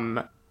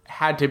overcome,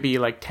 had to be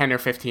like 10 or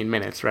 15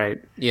 minutes,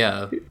 right?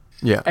 Yeah.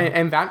 Yeah.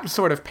 And that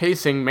sort of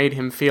pacing made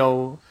him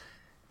feel...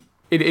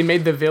 It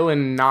made the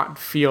villain not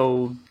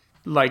feel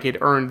like it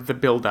earned the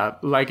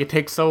build-up. Like, it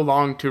takes so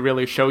long to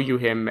really show you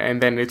him,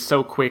 and then it's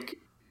so quick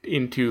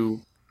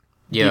into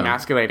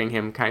demasculating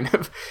him, kind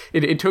of.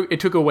 It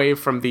took away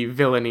from the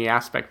villainy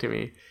aspect to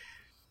me.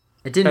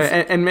 It didn't...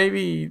 And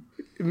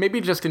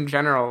maybe just in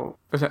general...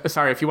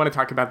 Sorry, if you want to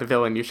talk about the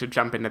villain, you should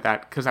jump into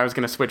that, because I was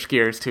going to switch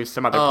gears to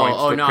some other points.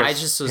 Oh, no, I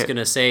just was going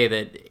to say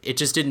that it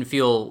just didn't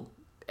feel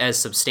as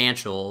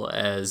substantial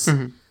as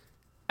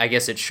I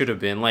guess it should have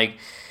been. Like...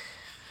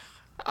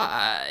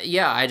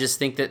 I just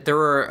think that there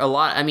were a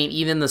lot. I mean,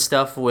 even the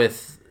stuff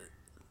with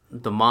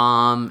the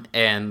mom,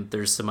 and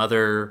there's some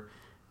other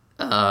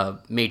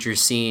major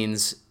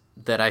scenes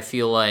that I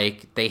feel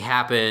like they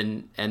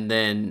happen, and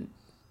then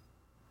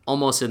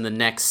almost in the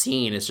next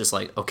scene, it's just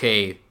like,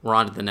 okay, we're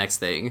on to the next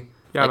thing.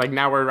 Yeah, like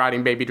now we're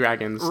riding baby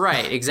dragons.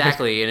 Right,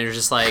 exactly. And it's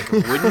just like,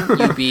 wouldn't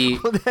you be...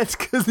 Well, that's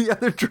because the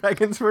other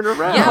dragons weren't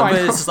around. Yeah, but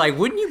it's just like,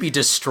 wouldn't you be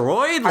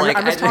destroyed? Like,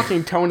 I'm just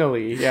talking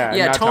tonally.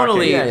 Yeah,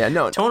 tonally.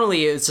 Talking...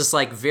 Tonally, it's just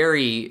like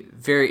very,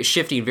 very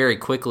shifting very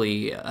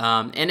quickly.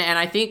 And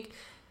I think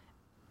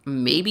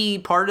maybe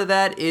part of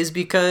that is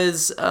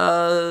because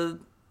the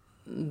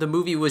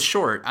movie was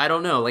short. I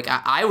don't know. Like,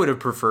 I would have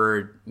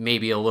preferred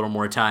maybe a little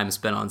more time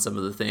spent on some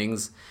of the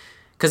things.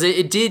 Because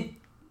it did...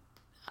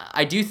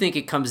 I do think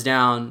it comes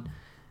down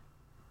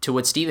to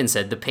what Steven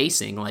said, the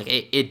pacing. Like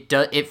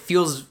it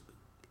feels,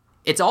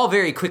 it's all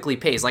very quickly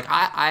paced. Like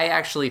I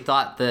actually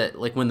thought that,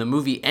 like, when the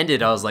movie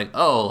ended, I was like,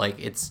 oh, like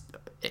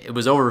it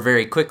was over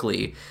very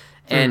quickly.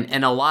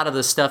 And a lot of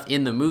the stuff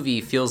in the movie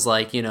feels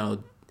like,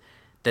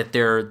 that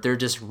they're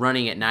just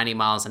running at 90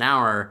 miles an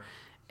hour,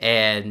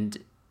 and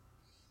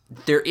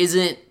there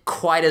isn't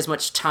quite as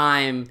much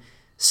time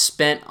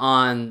spent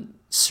on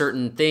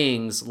certain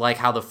things, like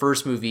how the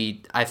first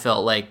movie, I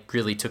felt like,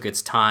 really took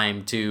its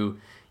time to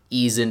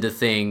ease into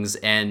things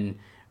and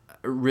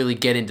really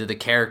get into the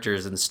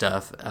characters and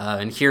stuff.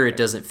 And here it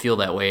doesn't feel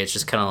that way. It's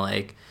just kind of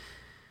like,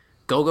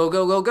 go, go,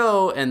 go, go,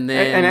 go, and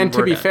then... And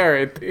to be fair,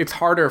 it's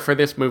harder for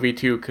this movie,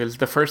 too, because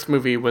the first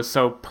movie was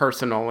so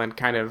personal and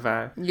kind of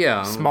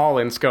small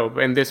in scope,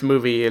 and this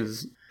movie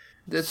is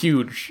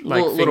huge.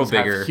 Like, little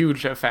bigger. Have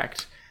huge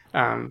effect.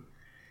 And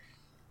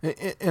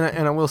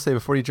I will say,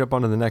 before you jump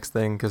on to the next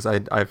thing, because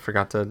I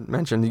forgot to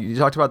mention, you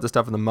talked about the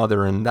stuff with the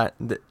mother, and that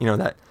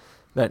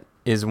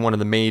is one of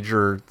the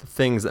major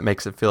things that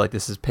makes it feel like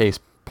this is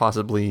paced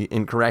possibly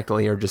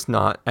incorrectly, or just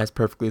not as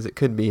perfectly as it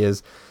could be.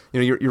 Is,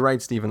 you're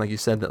right, Stephen, like you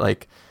said, that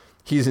like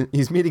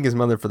he's meeting his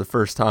mother for the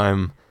first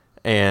time,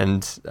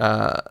 and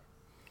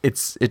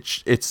it's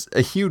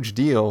a huge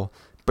deal.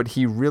 But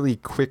he really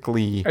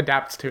quickly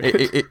adapts to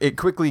it. It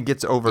quickly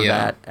gets over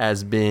that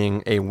as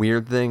being a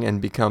weird thing, and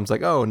becomes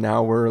like, oh,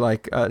 now we're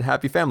like a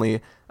happy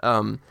family.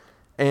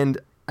 And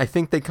I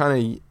think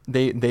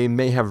they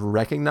may have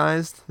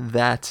recognized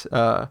that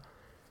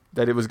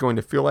that it was going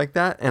to feel like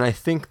that. And I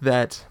think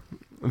that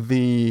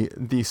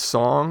the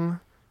song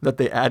that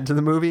they add to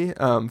the movie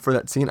for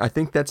that scene, I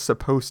think that's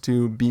supposed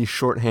to be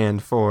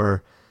shorthand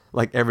for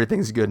like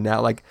everything's good now.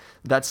 Like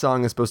that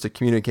song is supposed to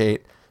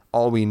communicate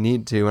all we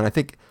need to. And I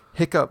think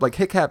Hiccup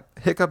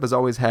has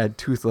always had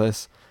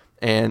Toothless,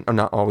 and or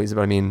not always, but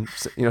I mean,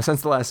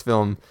 since the last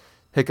film,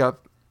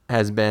 Hiccup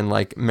has been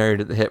like married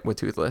at the hip with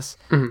Toothless,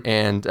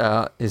 and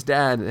his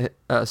dad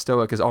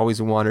Stoic has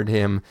always wanted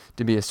him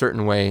to be a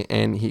certain way,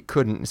 and he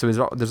couldn't. So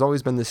there's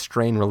always been this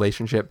strained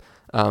relationship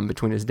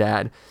between his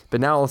dad. But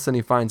now all of a sudden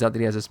he finds out that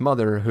he has this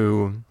mother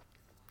who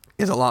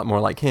is a lot more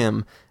like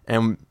him,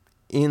 and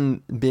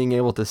in being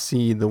able to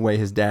see the way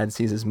his dad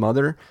sees his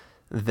mother,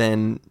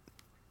 then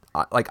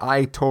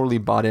I totally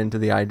bought into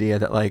the idea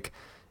that, like,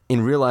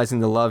 in realizing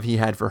the love he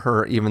had for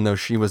her, even though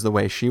she was the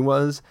way she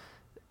was,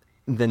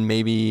 then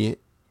maybe,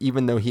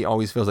 even though he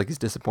always feels like he's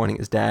disappointing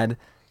his dad,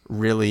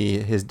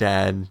 really his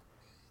dad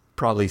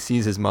probably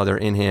sees his mother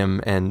in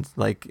him, and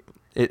like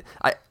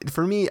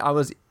for me,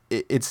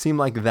 it seemed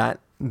like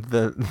that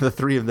the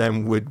three of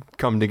them would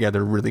come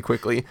together really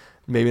quickly.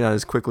 Maybe not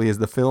as quickly as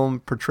the film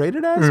portrayed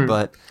it as,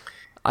 but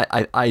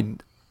I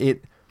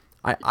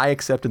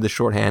accepted the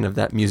shorthand of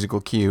that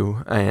musical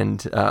cue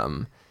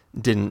and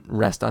didn't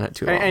rest on it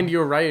too long. And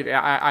you're right.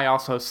 I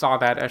also saw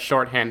that as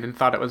shorthand and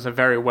thought it was a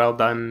very well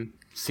done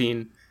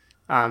scene.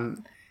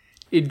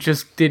 It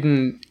just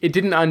didn't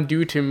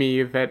undo to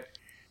me that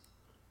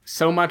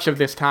so much of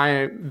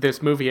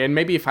this movie, and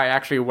maybe if I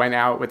actually went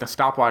out with a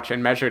stopwatch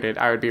and measured it,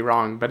 I would be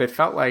wrong, but it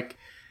felt like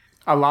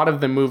a lot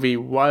of the movie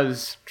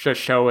was just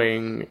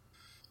showing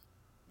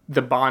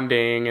the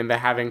bonding and the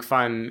having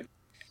fun,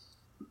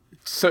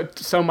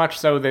 so much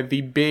so that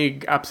the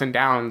big ups and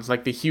downs,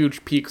 like the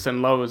huge peaks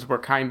and lows, were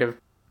kind of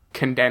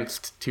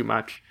condensed too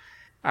much.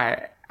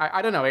 I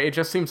don't know, it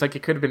just seems like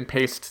it could have been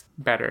paced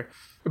better.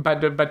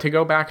 But to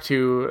go back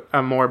to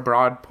a more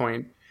broad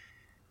point,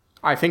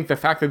 I think the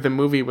fact that the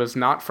movie was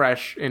not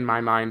fresh in my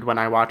mind when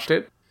I watched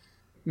it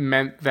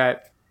meant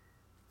that,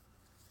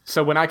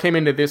 so when I came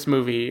into this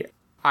movie,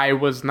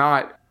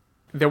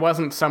 there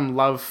wasn't some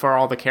love for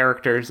all the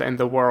characters and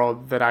the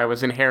world that I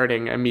was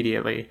inheriting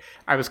immediately.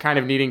 I was kind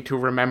of needing to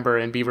remember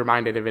and be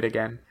reminded of it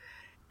again.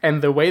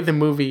 And the way the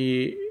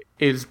movie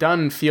is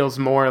done feels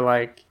more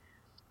like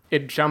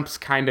it jumps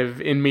kind of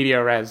in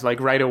media res, like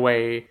right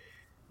away,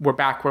 we're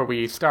back where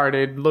we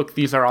started. Look,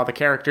 these are all the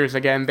characters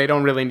again. They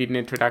don't really need an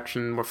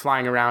introduction. We're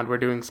flying around, we're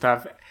doing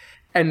stuff.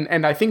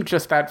 And I think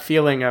just that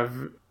feeling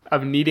of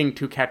needing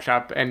to catch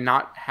up and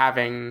not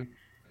having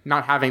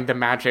the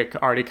magic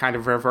already kind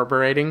of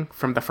reverberating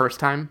from the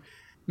first time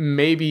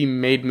maybe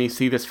made me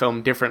see this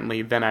film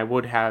differently than I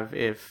would have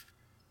if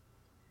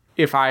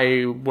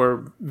I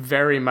were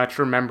very much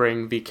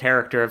remembering the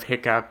character of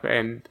Hiccup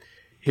and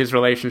his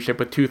relationship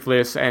with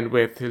Toothless and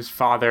with his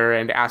father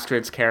and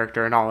Astrid's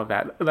character and all of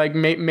that. Like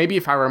maybe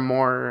if I were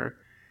more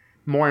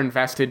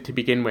invested to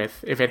begin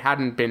with, if it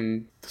hadn't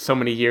been so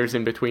many years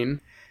in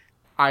between,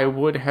 I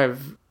wouldn't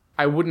have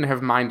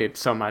minded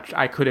so much.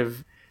 I could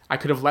have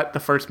let the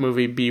first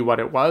movie be what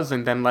it was,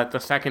 and then let the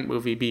second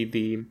movie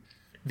be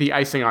the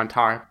icing on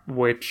top,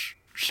 which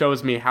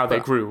shows me how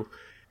they grew.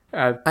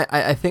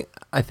 I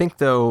think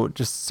though,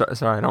 just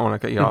sorry, I don't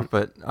want to cut you off,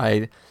 but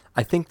I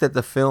think that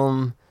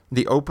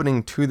the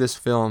opening to this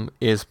film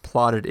is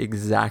plotted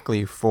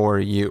exactly for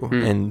you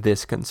and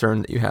this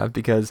concern that you have,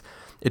 because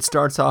it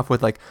starts off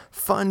with like,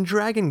 fun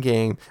dragon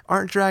game.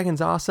 Aren't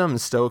dragons awesome? And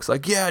Stoke's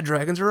like, yeah,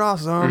 dragons are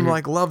awesome.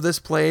 Like, love this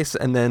place.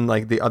 And then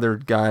like the other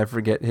guy, I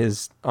forget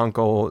his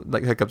uncle,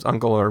 like Hiccup's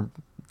uncle or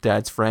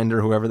dad's friend or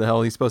whoever the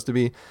hell he's supposed to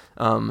be.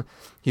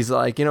 He's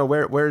like,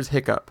 where's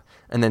Hiccup?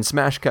 And then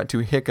smash cut to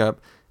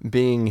Hiccup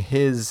being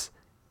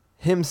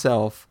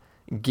himself,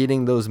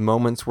 getting those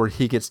moments where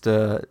he gets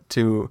to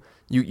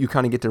you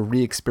kind of get to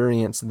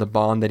re-experience the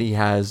bond that he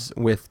has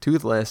with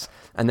Toothless.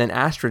 And then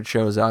Astrid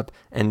shows up,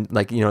 and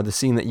like, the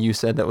scene that you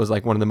said that was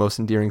like one of the most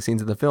endearing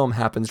scenes of the film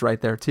happens right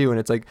there too. And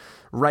it's like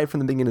right from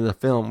the beginning of the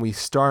film, we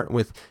start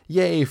with,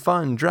 yay,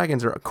 fun,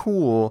 dragons are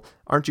cool,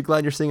 aren't you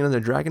glad you're seeing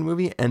another dragon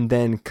movie? And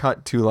then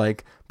cut to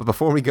like, but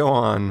before we go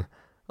on,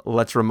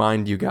 let's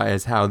remind you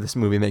guys how this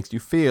movie makes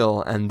you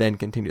feel, and then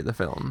continue the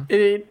film.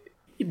 The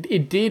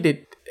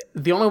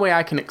only way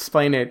I can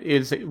explain it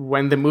is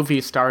when the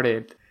movie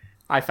started,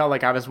 I felt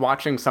like I was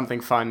watching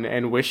something fun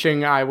and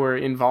wishing I were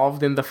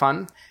involved in the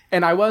fun.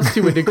 And I was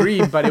to a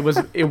degree, but it was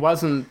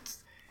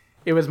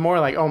more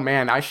like, oh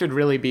man, I should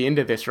really be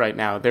into this right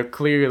now. They're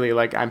clearly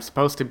like, I'm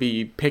supposed to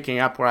be picking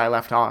up where I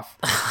left off.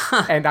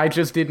 And I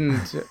just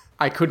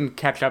I couldn't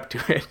catch up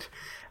to it,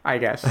 I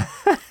guess.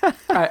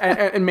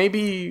 And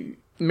maybe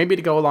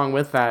to go along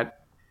with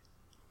that,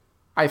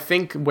 I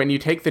think when you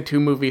take the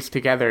two movies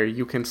together,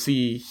 you can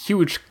see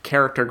huge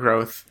character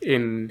growth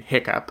in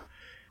Hiccup.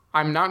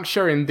 I'm not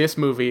sure in this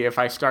movie, if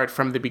I start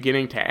from the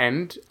beginning to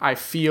end, I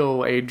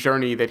feel a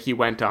journey that he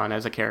went on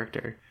as a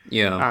character.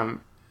 Yeah.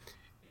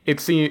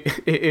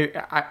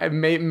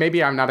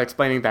 Maybe I'm not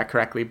explaining that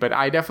correctly, but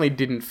I definitely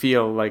didn't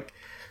feel like,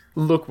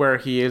 look where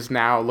he is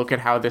now, look at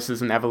how this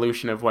is an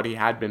evolution of what he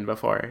had been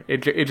before.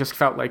 It just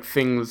felt like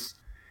things,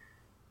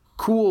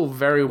 cool,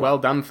 very well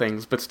done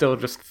things, but still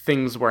just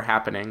things were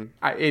happening.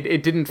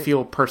 It didn't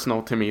feel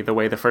personal to me the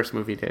way the first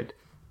movie did.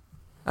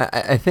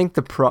 I think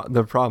the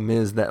problem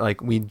is that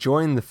like we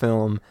join the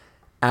film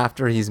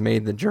after he's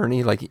made the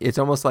journey. Like it's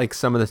almost like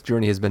some of this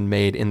journey has been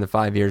made in the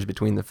 5 years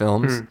between the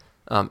films,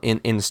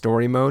 in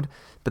story mode.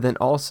 But then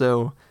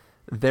also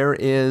there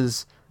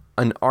is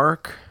an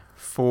arc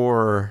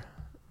for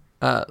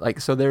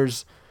so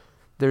there's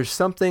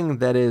something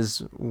that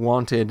is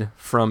wanted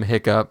from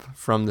Hiccup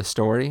from the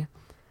story,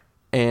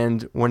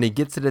 and when he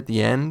gets it at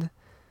the end,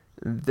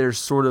 there's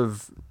sort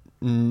of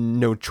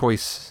no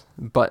choice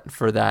but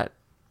for that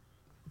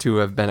to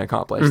have been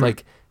accomplished.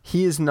 Like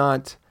he is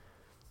not,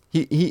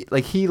 he's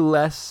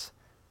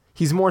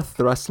more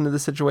thrust into the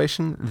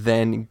situation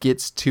than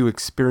gets to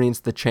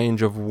experience the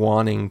change of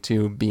wanting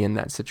to be in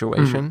that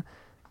situation.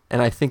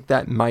 And I think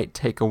that might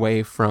take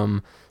away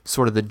from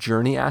sort of the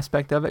journey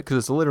aspect of it, because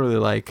it's literally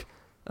like,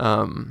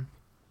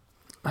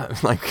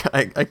 like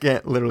I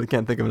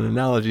can't think of an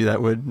analogy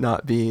that would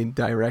not be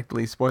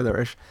directly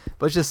spoilerish,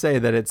 but let's just say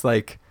that it's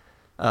like,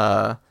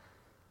 like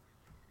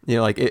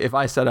if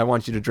I said I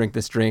want you to drink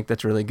this drink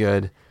that's really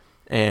good,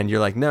 and you're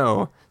like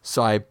no,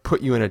 so I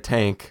put you in a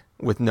tank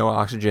with no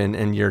oxygen,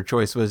 and your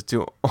choice was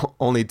to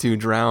only to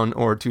drown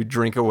or to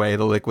drink away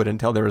the liquid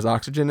until there was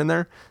oxygen in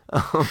there.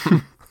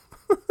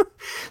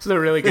 It's a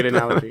really good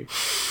analogy.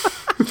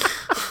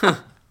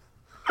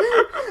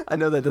 I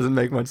know that doesn't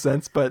make much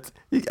sense, but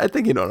I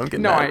think you know what I'm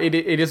getting at. No, it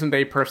isn't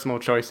a personal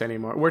choice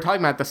anymore. We're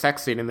talking about the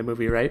sex scene in the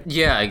movie, right?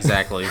 Yeah,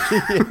 exactly.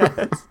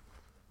 Yes.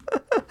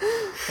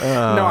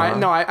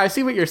 I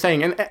see what you're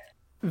saying. And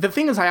the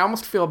thing is, I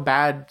almost feel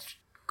bad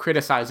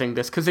criticizing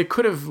this because it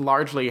could have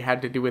largely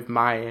had to do with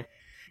my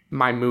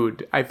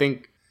mood. I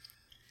think,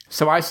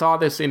 so I saw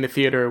this in the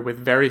theater with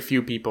very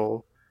few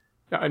people,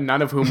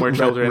 none of whom were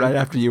children. Right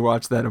after you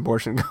watched that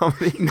abortion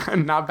comedy.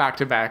 Not back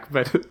to back,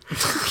 but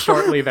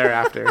shortly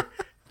thereafter.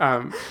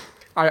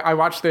 I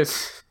watched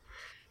this.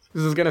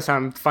 This is going to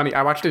sound funny.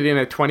 I watched it in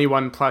a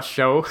 21 plus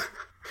show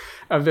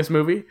of this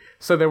movie.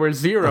 So there were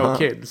 0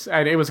 kids,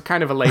 and it was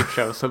kind of a late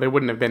show, so there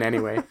wouldn't have been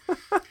anyway.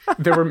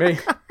 There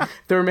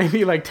were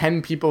maybe like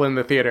 10 people in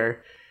the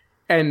theater,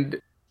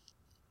 and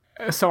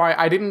so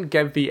I didn't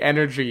get the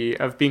energy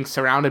of being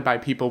surrounded by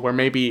people where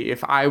maybe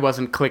if I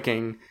wasn't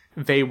clicking,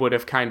 they would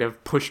have kind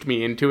of pushed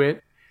me into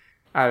it.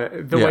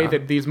 The way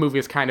that these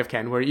movies kind of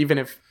can, where even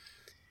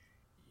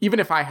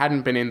if I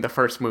hadn't been in the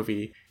first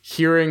movie,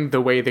 hearing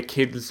the way the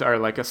kids are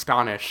like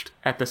astonished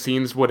at the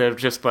scenes would have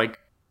just like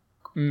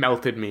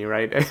melted me,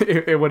 right?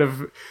 It would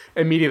have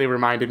immediately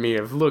reminded me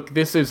of, look,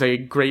 this is a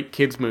great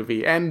kids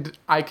movie, and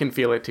I can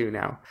feel it too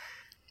now.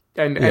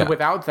 And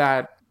without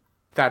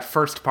that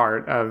first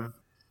part of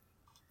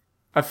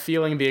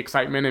feeling the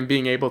excitement and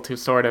being able to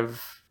sort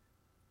of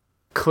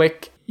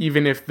click,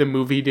 even if the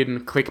movie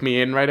didn't click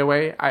me in right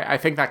away, I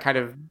think that kind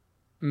of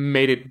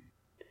made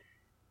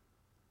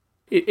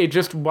it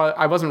just was,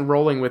 I wasn't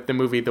rolling with the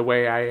movie the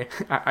way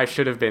I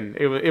should have been.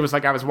 It was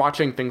like I was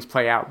watching things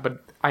play out,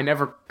 but I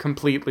never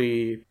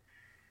completely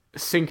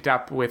synced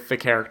up with the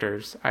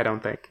characters, I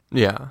don't think.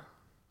 Yeah.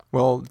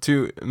 Well,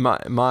 to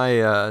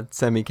my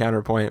semi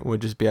counterpoint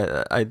would just be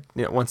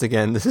once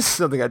again, this is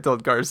something I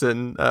told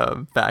Carson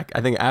back, I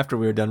think after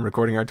we were done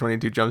recording our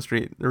 22 Jump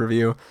Street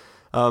review.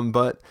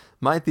 But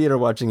my theater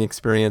watching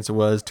experience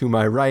was, to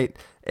my right,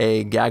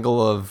 a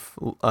gaggle of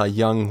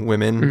young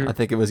women. Mm-hmm. I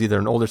think it was either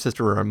an older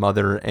sister or a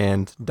mother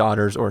and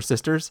daughters or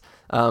sisters,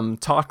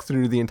 talk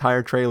through the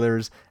entire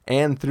trailers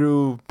and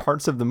through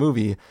parts of the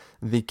movie.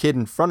 The kid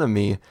in front of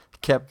me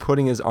kept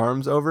putting his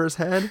arms over his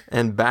head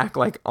and back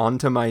like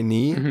onto my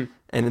knee. Mm-hmm.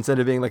 And instead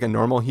of being like a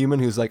normal human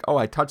who's like, oh,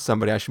 I touched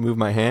somebody, I should move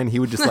my hand, he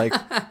would just like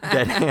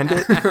dead hand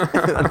it.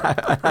 And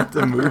I had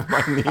to move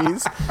my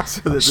knees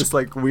so that this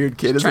like weird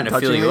kid isn't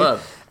touching me.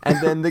 Up. And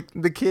then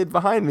the kid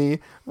behind me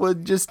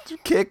would just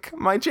kick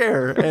my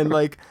chair and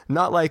like,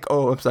 not like,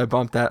 oh, oops, I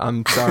bumped that,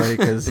 I'm sorry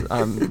because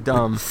I'm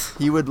dumb.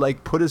 He would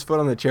like put his foot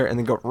on the chair and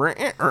then go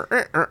and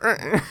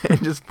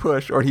just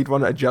push, or he'd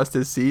want to adjust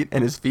his seat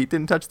and his feet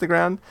didn't touch the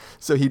ground.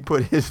 So he'd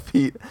put his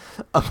feet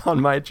up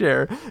on my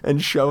chair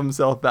and shove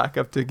himself back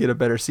up to get a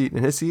better seat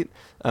in his seat.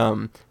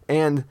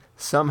 And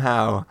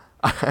somehow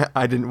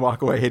I didn't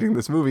walk away hating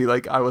this movie.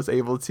 Like I was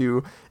able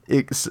to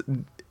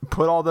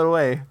put all that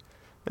away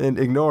and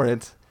ignore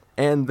it.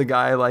 And the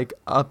guy like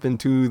up and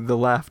to the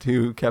left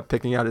who kept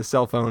picking out his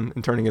cell phone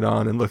and turning it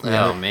on and looking at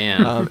it. Oh,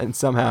 man. And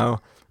somehow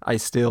I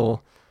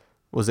still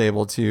was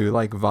able to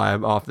like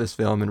vibe off this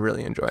film and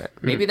really enjoy it.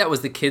 Maybe that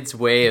was the kids'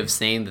 way of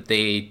saying that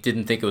they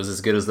didn't think it was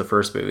as good as the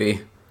first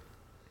movie.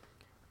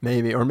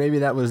 Maybe. Or maybe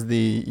that was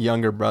the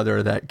younger brother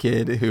of that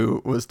kid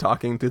who was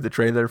talking through the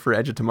trailer for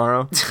Edge of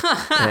Tomorrow.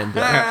 And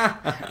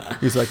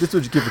he's like, this is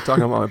what you get for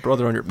talking about my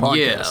brother on your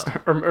podcast. Yeah.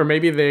 Or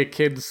maybe the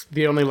kids,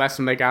 the only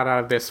lesson they got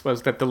out of this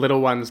was that the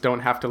little ones don't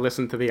have to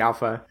listen to the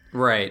alpha.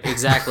 Right,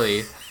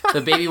 exactly.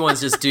 The baby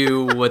ones just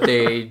do what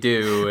they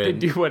do. And,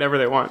 they do whatever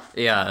they want.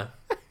 Yeah.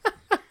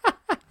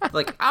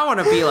 Like, I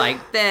want to be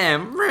like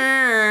them.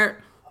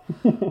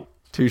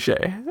 Touche.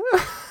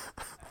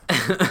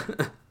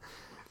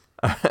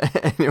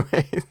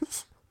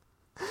 Anyways,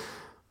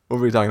 what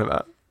were we talking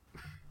about?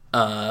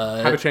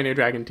 How to Train Your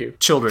Dragon 2.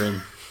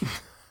 Children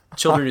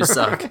who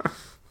suck.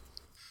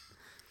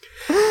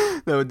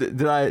 No,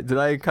 did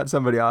I cut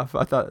somebody off?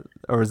 I thought,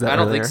 or was that? I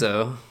don't earlier? think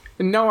so.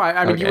 No,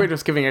 I mean, okay. You were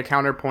just giving a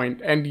counterpoint,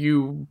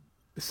 and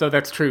so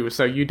that's true.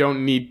 So you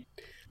didn't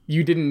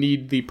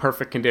need the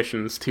perfect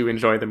conditions to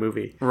enjoy the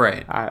movie,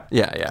 right?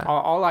 Yeah.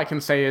 All I can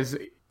say is,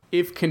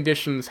 if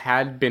conditions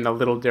had been a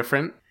little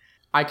different,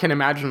 I can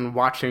imagine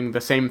watching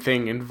the same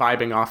thing and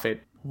vibing off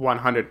it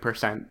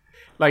 100%.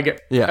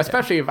 Like,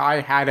 especially if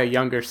I had a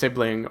younger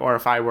sibling or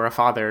if I were a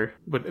father.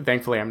 But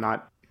thankfully, I'm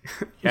not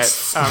yet.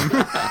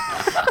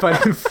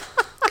 But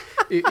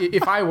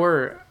if I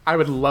were, I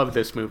would love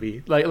this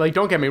movie. Like,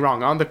 don't get me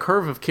wrong. On the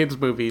curve of kids'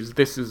 movies,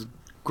 this is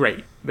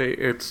great.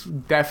 It's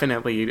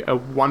definitely a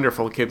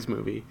wonderful kids'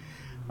 movie.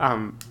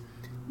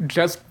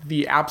 Just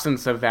the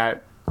absence of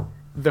that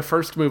the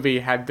first movie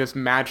had this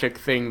magic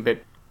thing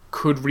that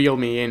could reel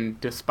me in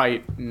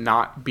despite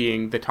not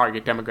being the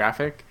target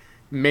demographic.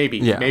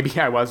 Maybe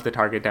I was the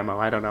target demo.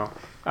 I don't know.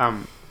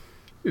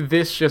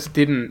 This just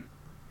didn't.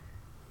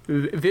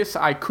 This,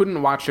 I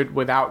couldn't watch it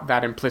without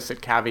that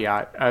implicit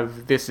caveat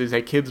of this is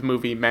a kids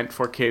movie meant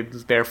for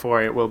kids,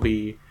 therefore it'll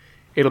be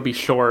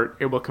short,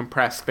 it will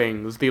compress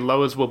things. The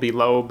lows will be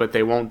low, but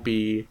they won't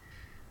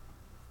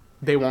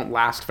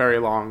last very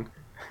long.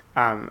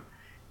 And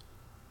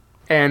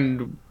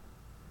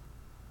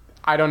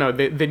I don't know,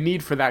 the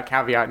need for that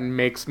caveat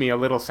makes me a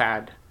little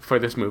sad for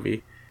this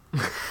movie.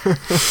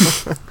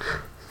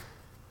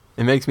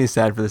 It makes me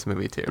sad for this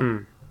movie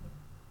too.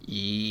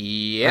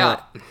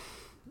 Yeah.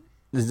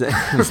 Does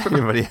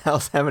anybody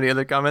else have any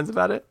other comments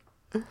about it?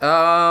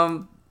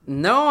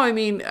 No, I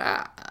mean,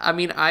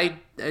 I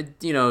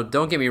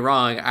don't get me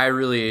wrong. I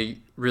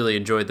really, really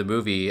enjoyed the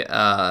movie.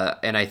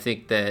 And I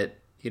think that,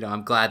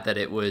 I'm glad that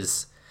it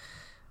was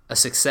a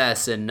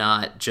success and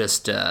not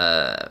just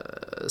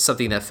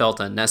something that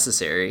felt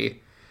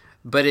unnecessary.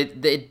 But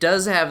it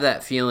does have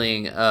that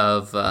feeling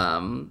of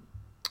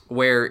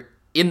where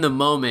in the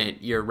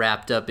moment you're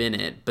wrapped up in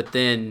it, but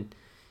then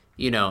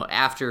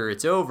after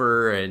it's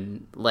over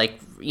and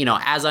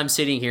as I'm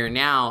sitting here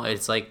now,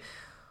 it's like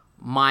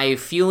my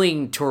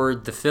feeling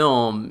toward the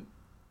film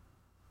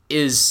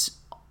is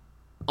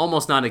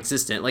almost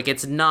non-existent. Like,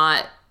 it's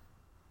not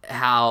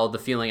how the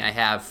feeling I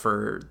have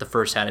for the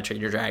first How to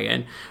Train Your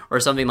Dragon or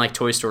something like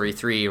Toy Story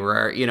 3,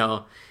 where,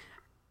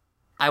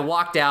 I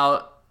walked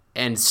out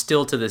and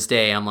still to this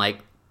day, I'm like,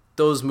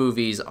 those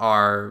movies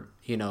are,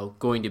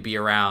 going to be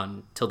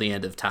around till the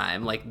end of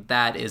time. Like,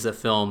 that is a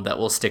film that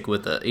will stick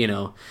with that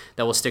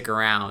will stick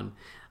around.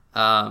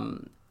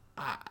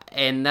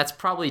 And that's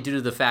probably due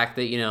to the fact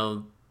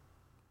that,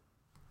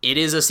 it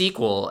is a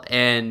sequel.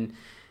 And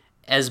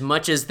as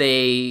much as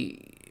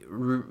they,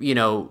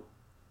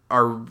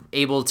 are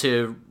able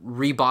to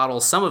rebottle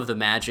some of the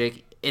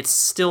magic, it's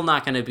still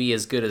not going to be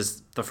as good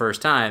as the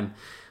first time.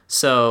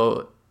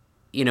 So,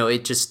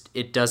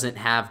 it doesn't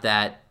have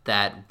that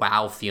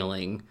wow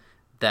feeling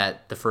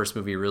that the first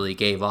movie really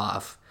gave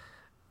off.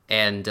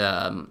 And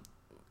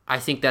I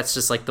think that's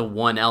just like the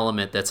one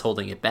element that's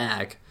holding it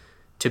back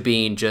to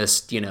being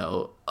just,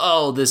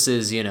 this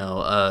is,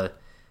 a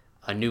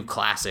new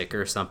classic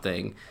or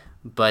something.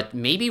 But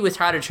maybe with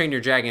How to Train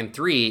Your Dragon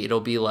 3,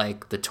 it'll be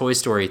like the Toy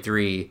Story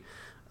 3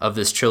 of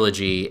this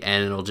trilogy,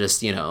 and it'll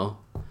just,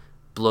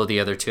 blow the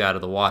other two out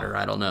of the water.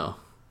 I don't know.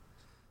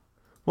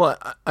 Well,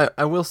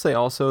 I will say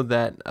also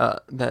that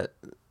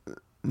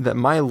that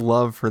my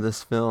love for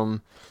this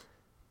film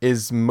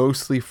is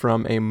mostly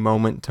from a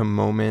moment to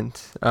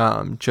moment,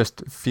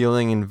 just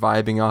feeling and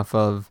vibing off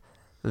of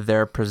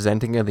their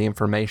presenting of the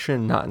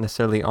information, not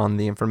necessarily on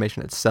the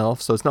information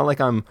itself. So it's not like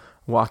I'm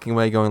walking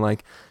away going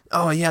like,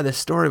 oh yeah, this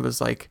story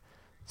was like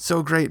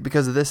so great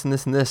because of this and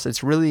this and this.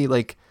 It's really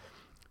like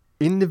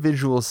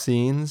individual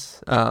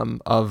scenes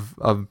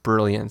of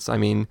brilliance. I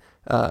mean,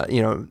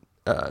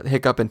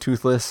 Hiccup and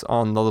Toothless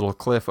on the little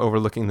cliff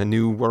overlooking the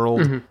new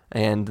world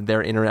and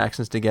their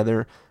interactions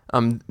together.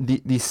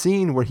 The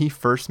scene where he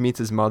first meets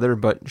his mother,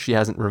 but she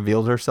hasn't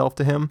revealed herself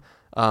to him,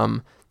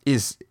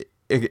 is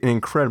an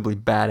incredibly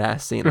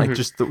badass scene. Like,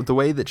 just the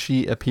way that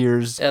she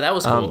appears. Yeah, that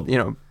was cool.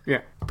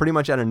 Pretty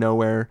much out of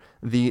nowhere.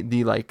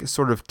 The like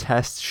sort of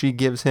test she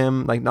gives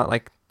him, like not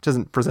like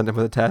doesn't present him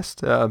with a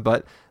test,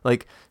 but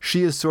like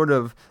she is sort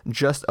of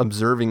just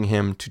observing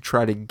him to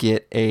try to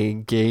get a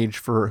gauge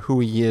for who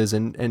he is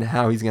and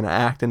how he's going to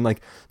act. And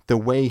like the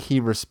way he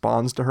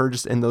responds to her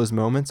just in those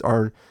moments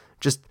are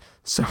just,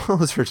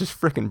 those are just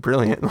freaking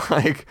brilliant.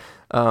 Like,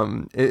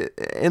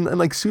 and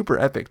like super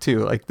epic too.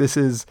 Like, this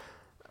is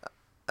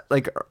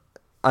like,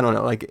 I don't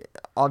know, like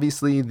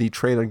obviously the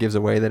trailer gives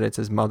away that it's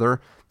his mother,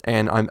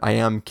 and I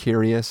am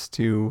curious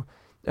to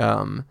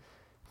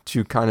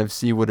kind of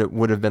see what it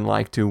would have been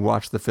like to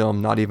watch the film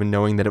not even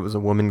knowing that it was a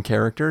woman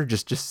character,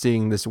 just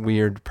seeing this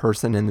weird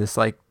person in this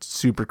like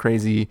super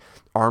crazy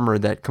armor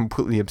that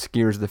completely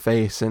obscures the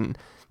face and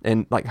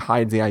like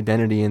hides the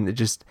identity, and it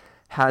just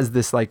has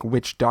this like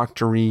witch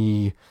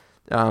doctor-y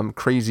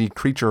crazy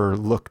creature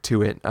look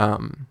to it.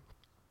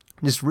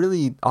 Just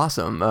really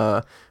awesome.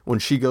 When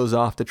she goes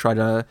off to try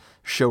to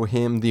show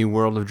him the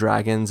world of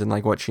dragons and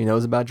like what she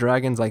knows about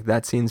dragons, like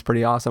that scene's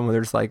pretty awesome, where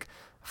they're just like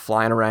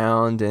flying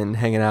around and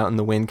hanging out in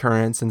the wind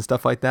currents and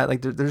stuff like that.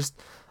 Like there's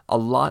a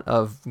lot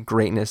of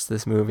greatness to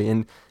this movie,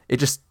 and it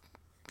just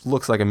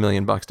looks like $1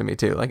 million to me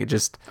too. Like, it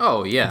just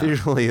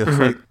visually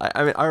like,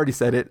 I mean, I already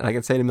said it and I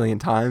can say it 1,000,000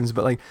 times,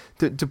 but like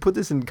to put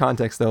this in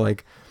context though,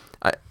 like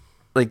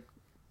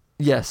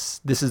yes,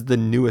 this is the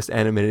newest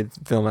animated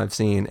film I've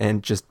seen,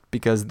 and just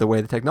because the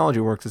way the technology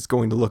works, it's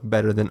going to look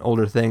better than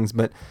older things.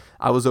 But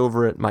I was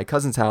over at my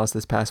cousin's house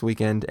this past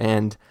weekend,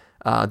 and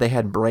they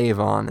had Brave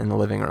on in the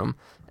living room,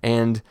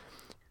 and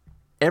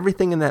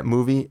everything in that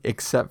movie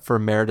except for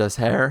Merida's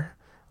hair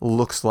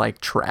looks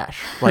like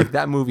trash. Like,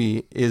 that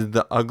movie is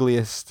the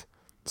ugliest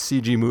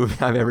CG movie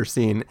I've ever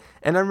seen.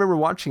 And I remember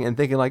watching it and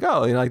thinking like,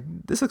 oh, like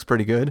this looks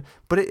pretty good,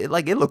 but it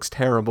looks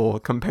terrible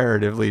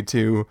comparatively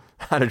to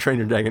How to Train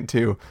Your Dragon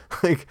 2.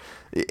 Like,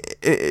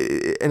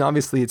 and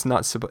obviously it's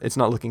not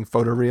looking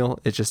photoreal.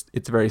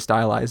 It's very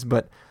stylized,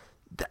 but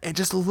it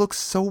just looks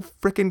so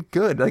freaking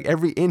good. Like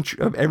every inch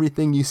of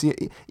everything you see,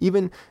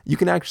 even you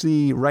can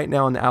actually right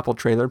now on the Apple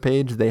trailer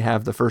page, they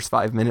have the first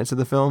 5 minutes of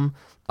the film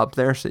up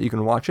there so that you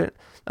can watch it.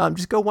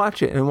 Just go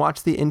watch it and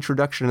watch the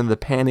introduction and the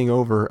panning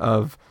over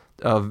of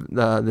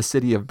the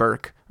city of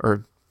Berk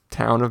or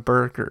town of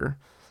Berk or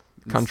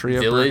country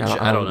of Village. Berk.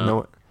 I don't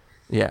know.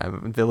 Yeah,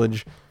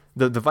 village.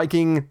 The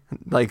Viking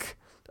like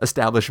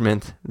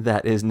establishment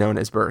that is known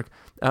as Berk.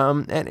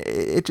 And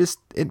it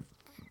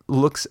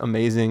looks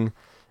amazing.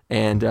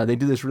 And they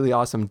do this really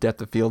awesome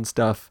depth of field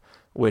stuff,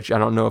 which I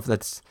don't know if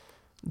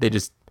they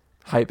just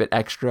hype it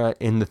extra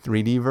in the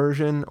 3D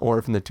version, or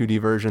if in the 2D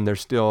version they're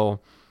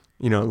still,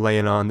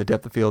 laying on the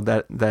depth of field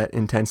that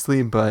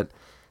intensely. But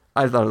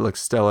I thought it looked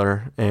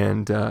stellar,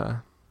 and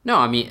no,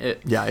 I mean,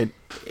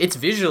 it's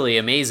visually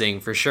amazing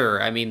for sure.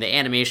 I mean, the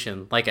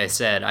animation, like I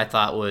said, I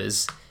thought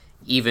was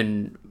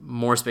even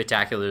more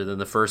spectacular than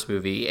the first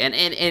movie, and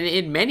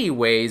in many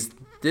ways,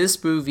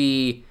 this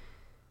movie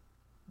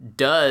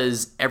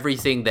does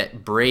everything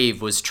that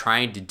Brave was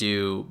trying to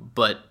do,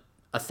 but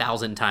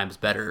 1,000 times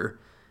better.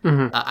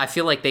 Mm-hmm. I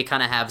feel like they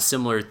kind of have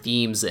similar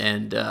themes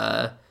and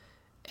a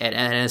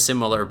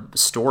similar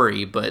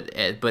story, but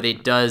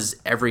it does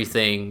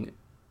everything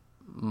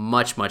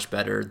much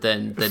better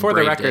than For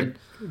Brave the record,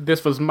 did.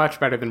 This was much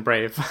better than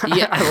Brave.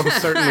 Yeah. I will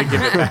certainly give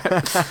it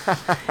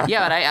that.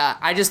 Yeah, and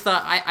I just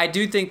thought I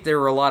do think there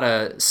were a lot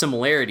of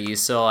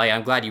similarities, so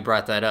I'm glad you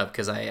brought that up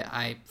because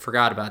I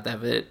forgot about that,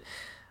 but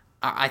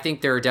I think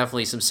there are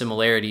definitely some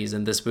similarities,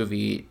 and this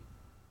movie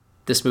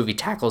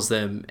tackles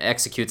them,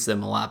 executes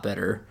them a lot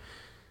better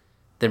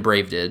than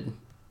Brave did.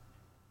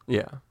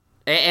 Yeah.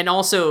 And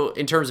also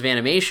in terms of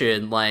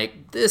animation,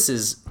 like this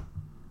is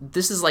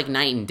like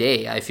night and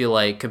day, I feel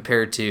like,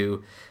 compared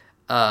to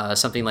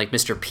something like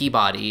Mr.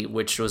 Peabody,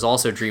 which was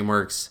also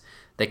DreamWorks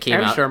that came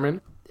out.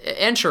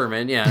 And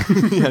Sherman, yeah.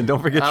 Yeah,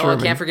 don't forget Sherman.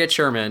 I can't forget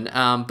Sherman.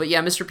 But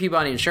yeah, Mr.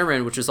 Peabody and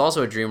Sherman, which was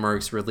also a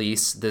DreamWorks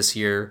release this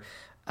year.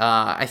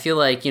 I feel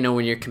like,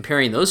 when you're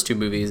comparing those two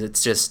movies,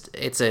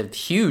 it's a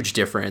huge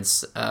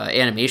difference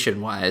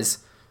animation-wise.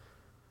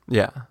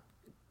 Yeah.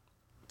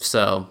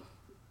 So.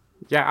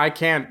 Yeah, I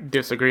can't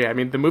disagree. I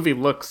mean, the movie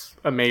looks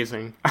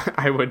amazing.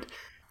 I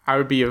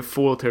would be a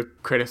fool to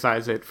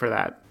criticize it for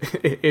that.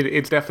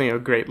 It's definitely a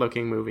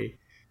great-looking movie.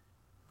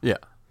 Yeah.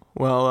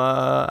 Well,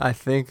 I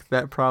think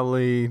that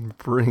probably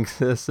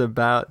brings us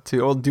about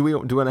to. Oh, do we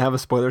want to have a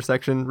spoiler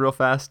section real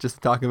fast, just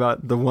to talk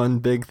about the one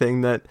big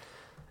thing that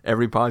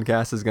every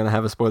podcast is going to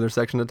have a spoiler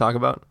section to talk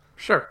about?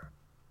 Sure.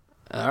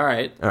 All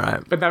right.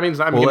 But that means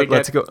I'm going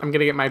to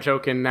get my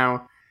joke in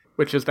now,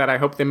 which is that I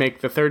hope they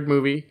make the third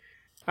movie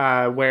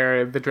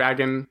where the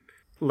dragon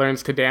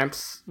learns to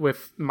dance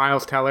with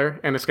Miles Teller,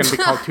 and it's going to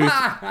be called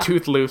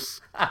Tooth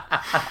Loose.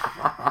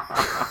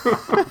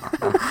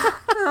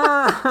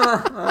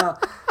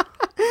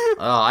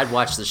 Oh, I'd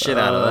watch the shit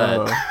out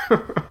of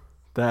that.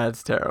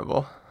 That's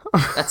terrible.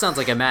 That sounds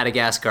like a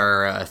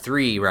Madagascar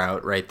 3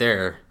 route right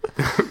there.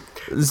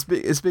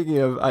 Speaking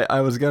of,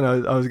 I was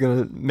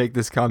gonna make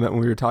this comment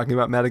when we were talking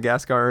about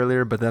Madagascar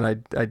earlier, but then I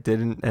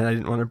didn't, and I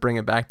didn't want to bring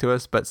it back to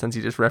us. But since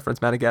you just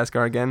referenced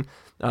Madagascar again,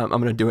 I'm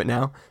gonna do it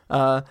now.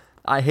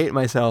 I hate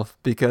myself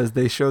because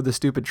they showed the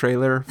stupid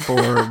trailer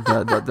for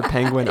the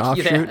penguin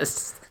offshoot.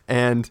 Yes.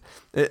 And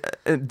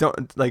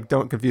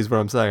don't confuse what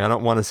I'm saying. I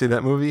don't want to see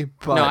that movie.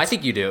 But no, I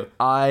think you do.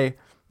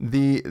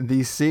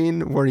 The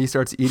scene where he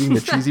starts eating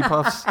the cheesy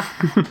puffs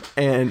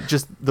and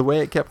just the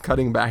way it kept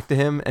cutting back to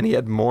him, and he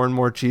had more and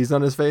more cheese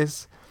on his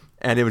face,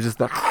 and it was just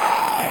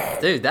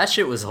dude, that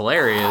shit was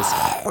hilarious.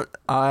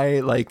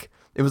 It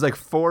was like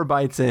 4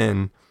 bites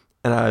in,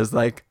 and I was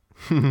like,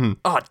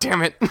 oh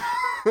damn it.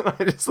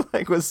 I just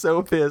was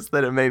so pissed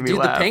that it made me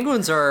laugh. The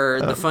penguins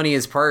are the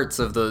funniest parts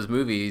of those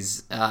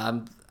movies.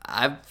 I'm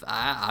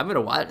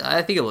gonna watch.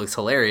 I think it looks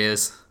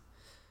hilarious.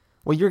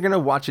 Well, you're gonna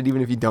watch it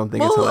even if you don't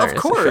think it's hilarious.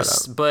 Of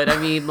course, but I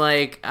mean,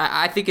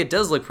 I think it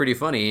does look pretty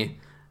funny.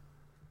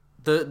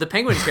 The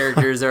penguin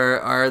characters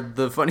are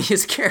the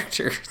funniest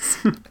characters.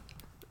 They're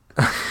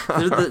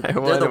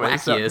the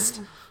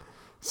wackiest.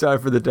 Sorry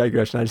for the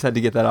digression. I just had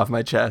to get that off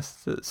my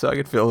chest so I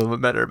could feel a little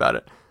bit better about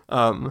it.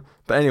 But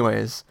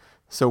anyways,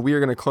 so we are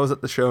gonna close up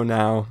the show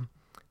now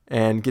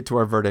and get to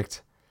our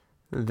verdict.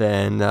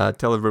 Then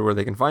tell everybody where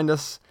they can find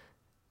us.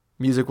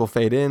 Music will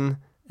fade in,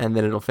 and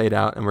then it'll fade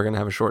out, and we're going to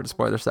have a short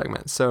spoiler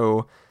segment.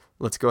 So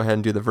let's go ahead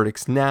and do the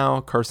verdicts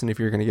now. Carson, if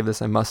you're going to give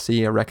this a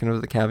must-see, a reckon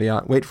with a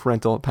caveat, wait for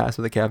rental, pass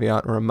with a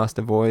caveat, or a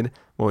must-avoid,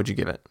 what would you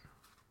give it?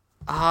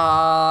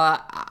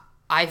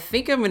 I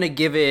think I'm going to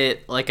give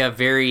it a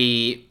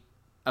very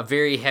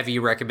heavy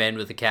recommend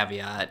with a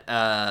caveat.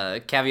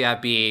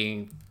 Caveat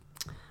being,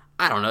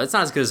 I don't know, it's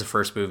not as good as the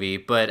first movie,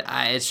 but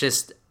I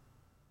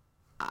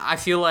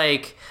feel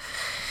like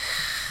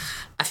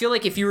feel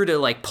like if you were to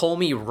like pull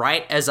me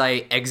right as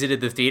I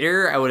exited the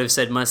theater, I would have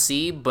said must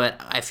see. But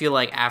I feel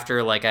like after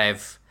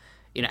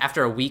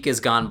after a week has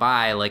gone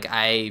by, like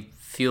I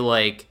feel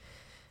like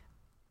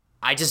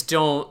I just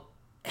don't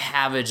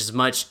have as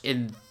much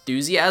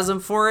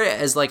enthusiasm for it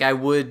as like I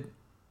would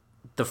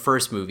the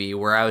first movie,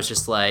 where I was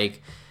just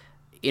like,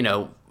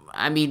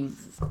 I mean,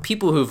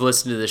 people who've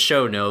listened to the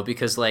show know,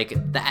 because like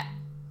that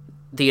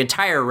the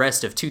entire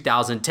rest of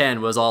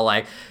 2010 was all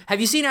like,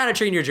 have you seen How to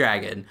Train Your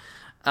Dragon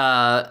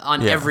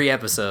on every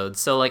episode.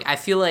 So like I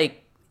feel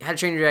like How to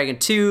Train Your Dragon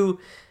 2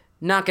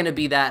 not going to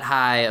be that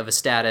high of a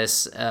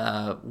status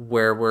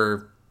where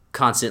we're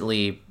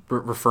constantly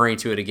referring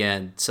to it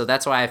again. So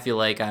that's why I feel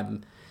like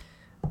I'm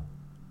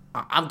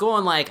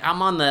going like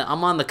I'm on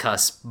the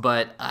cusp,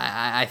 but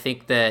I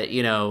think that,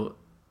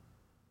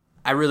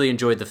 I really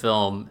enjoyed the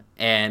film,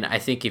 and I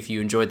think if you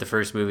enjoyed the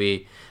first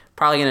movie,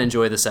 probably going to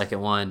enjoy the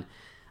second one.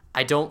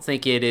 I don't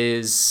think it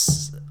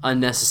is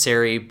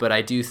unnecessary, but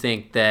I do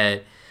think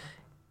that,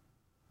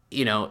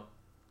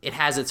 it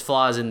has its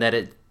flaws in that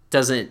it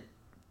doesn't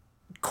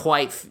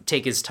quite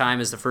take its time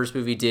as the first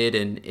movie did,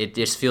 and it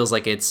just feels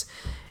like it's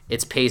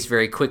paced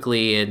very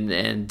quickly,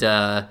 and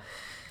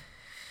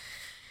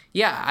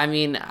yeah, I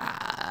mean,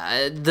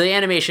 the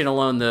animation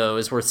alone, though,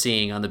 is worth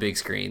seeing on the big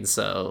screen,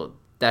 so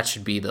that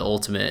should be the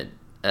ultimate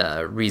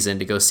reason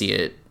to go see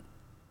it.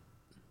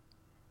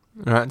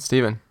 All right,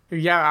 Steven.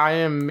 Yeah, I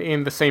am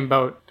in the same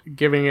boat,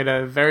 giving it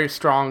a very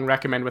strong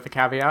recommend with a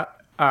caveat.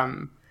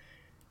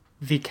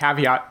 The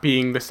caveat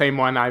being the same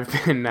one I've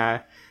been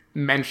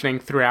mentioning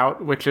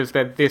throughout, which is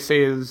that this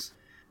is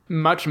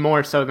much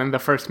more so than the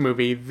first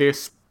movie.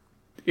 This,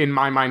 in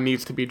my mind,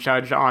 needs to be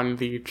judged on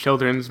the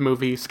children's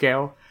movie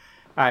scale.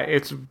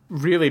 It's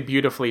really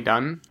beautifully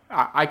done.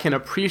 I can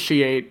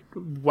appreciate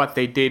what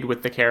they did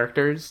with the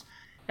characters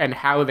and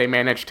how they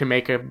managed to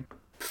make a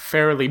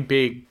fairly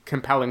big,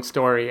 compelling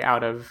story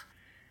out of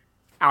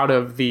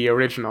the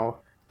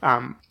original.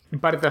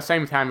 But at the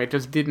same time,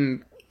 it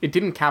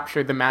didn't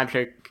capture the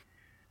magic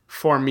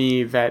for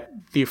me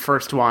that the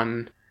first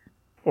one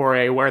or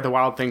a Where the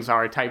Wild Things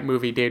Are type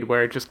movie did,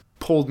 where it just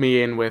pulled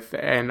me in with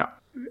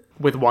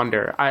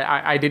wonder.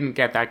 I didn't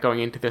get that going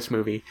into this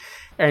movie.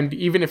 And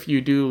even if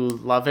you do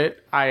love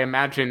it, I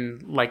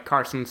imagine, like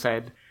Carson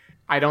said,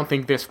 I don't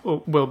think this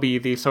will be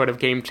the sort of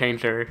game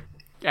changer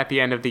at the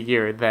end of the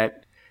year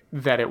that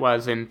it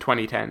was in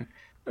 2010.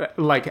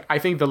 Like, I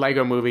think the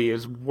Lego movie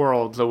is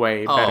worlds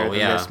away better than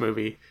this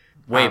movie.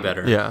 Way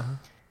better. Yeah.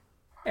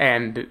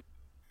 And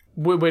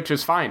which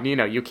is fine.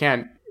 You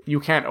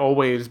can't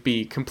always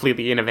be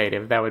completely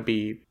innovative. That would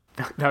be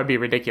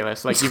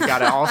ridiculous. Like, you've got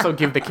to also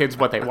give the kids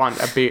what they want,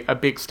 a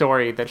big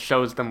story that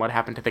shows them what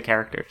happened to the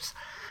characters.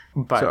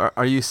 But so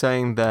are you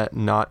saying that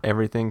not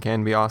everything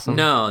can be awesome?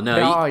 No.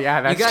 Oh, yeah,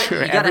 that's true.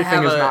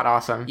 Everything is not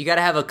awesome. You got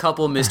to have a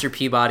couple Mr.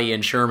 Peabody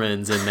and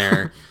Shermans in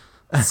there.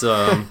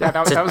 So yeah,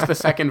 that was the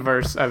second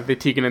verse of the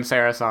Tegan and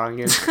Sarah song,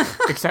 is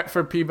except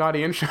for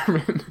Peabody and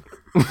Sherman.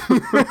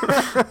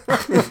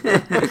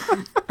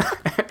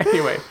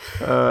 Anyway,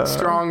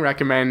 strong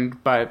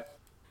recommend, but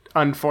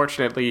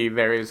unfortunately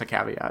there is a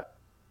caveat.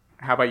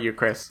 How about you,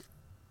 Chris?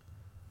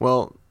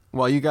 Well,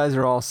 while you guys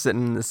are all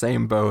sitting in the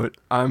same boat,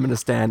 I'm going to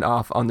stand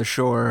off on the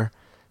shore,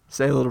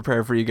 say a little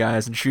prayer for you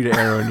guys, and shoot an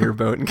arrow in your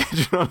boat and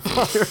catch it on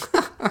fire.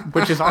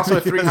 Which is also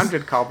a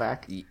 300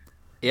 callback.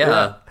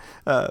 Yeah.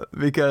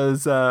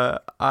 Because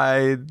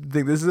I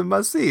think this is a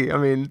must-see. I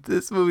mean,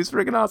 this movie's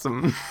freaking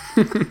awesome.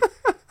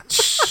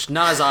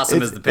 Not as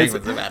awesome as the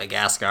Penguins of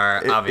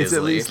Madagascar, obviously. It's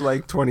at least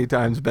like 20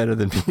 times better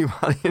than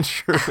Peabody and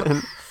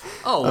Sherman.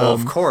 Oh, well,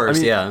 of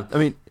course, I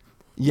mean,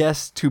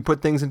 yes, to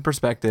put things in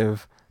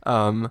perspective,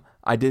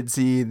 I did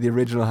see the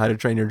original How to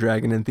Train Your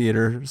Dragon in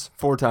theaters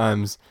 4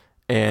 times,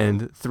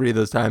 and 3 of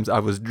those times I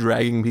was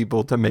dragging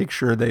people to make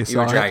sure they saw it. You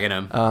were dragging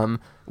them.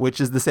 Which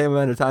is the same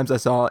amount of times I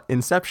saw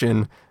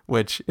Inception,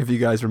 which, if you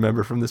guys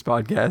remember from this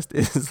podcast,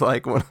 is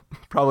like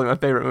probably my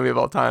favorite movie of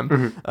all time.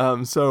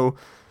 Mm-hmm. So,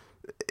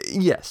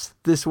 yes,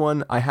 this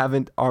one, I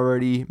haven't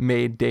already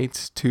made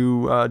dates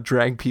to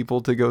drag people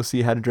to go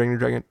see How to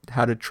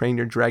Train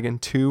Your Dragon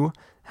 2.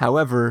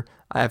 However,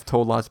 I have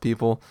told lots of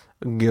people,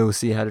 go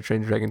see How to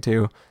Train Your Dragon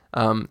 2.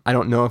 I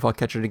don't know if I'll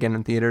catch it again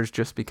in theaters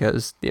just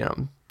because,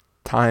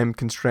 time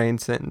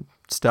constraints and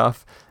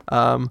stuff.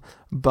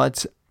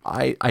 But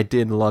I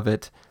did love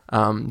it.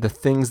 The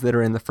things that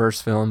are in the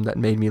first film that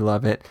made me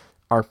love it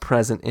are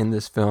present in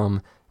this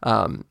film.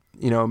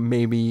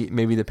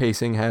 Maybe the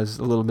pacing has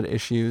a little bit of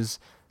issues.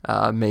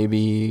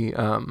 Maybe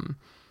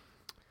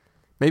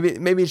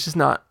it's just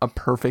not a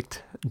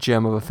perfect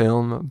gem of a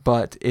film,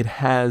 but it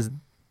has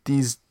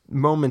these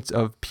moments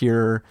of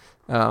pure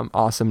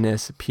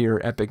awesomeness, pure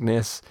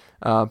epicness,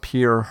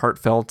 pure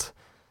heartfelt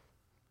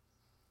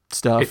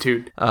stuff.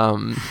 Etude.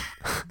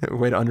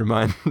 Way to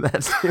undermine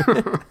that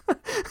statement.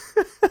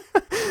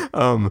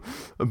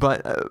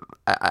 But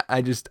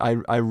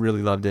I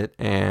really loved it,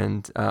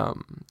 and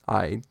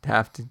I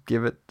have to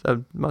give it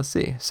a must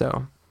see.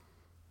 So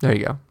there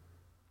you go.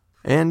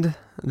 And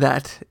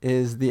that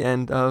is the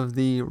end of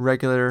the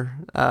regular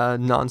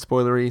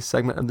non-spoilery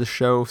segment of the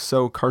show.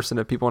 So, Carson,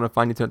 if people want to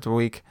find you throughout the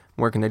week,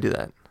 where can they do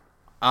that?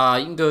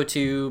 You can go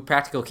to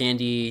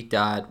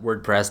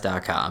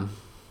practicalcandy.wordpress.com.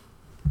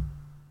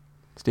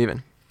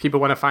 Steven. People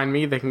want to find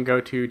me, they can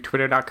go to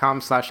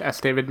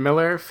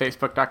twitter.com/sdavidmiller,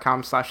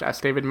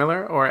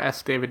 facebook.com/sdavidmiller, or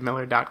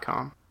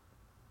sdavidmiller.com.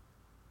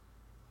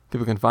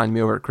 People can find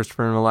me over at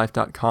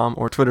ChristopherInRealLife.com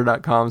or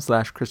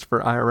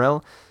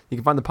twitter.com/ChristopherIRL. You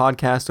can find the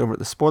podcast over at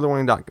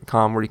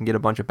thespoilerwarning.com, where you can get a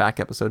bunch of back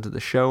episodes of the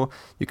show.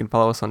 You can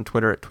follow us on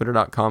Twitter at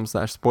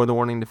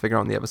twitter.com/spoilerwarning to figure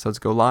out when the episodes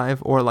go live,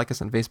 or like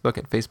us on Facebook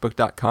at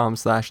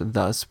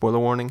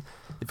facebook.com/thespoilerwarning.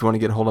 If you want to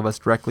get a hold of us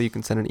directly, you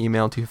can send an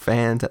email to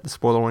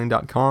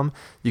fans@thespoilerwarning.com.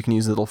 You can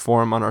use the little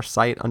form on our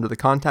site under the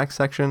contact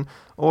section,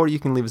 or you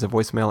can leave us a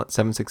voicemail at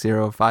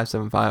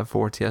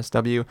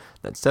 760-575-4TSW.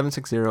 That's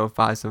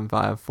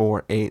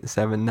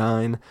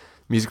 760-575-4879.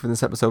 Music for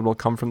this episode will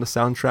come from the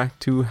soundtrack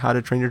to How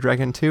to Train Your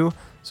Dragon 2,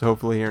 so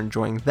hopefully you're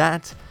enjoying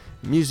that.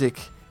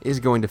 Music is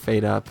going to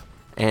fade up,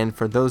 and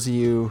for those of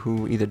you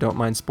who either don't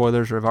mind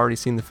spoilers or have already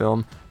seen the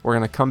film, we're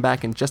going to come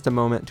back in just a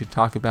moment to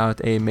talk about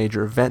a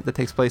major event that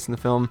takes place in the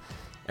film.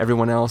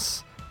 Everyone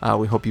else,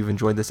 we hope you've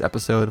enjoyed this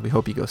episode. We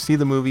hope you go see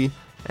the movie,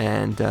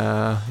 and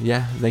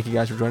thank you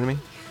guys for joining me.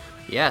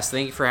 Yes,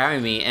 thank you for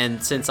having me.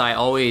 And since I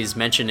always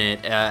mention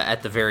it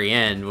at the very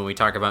end when we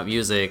talk about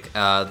music,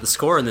 the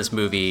score in this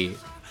movie,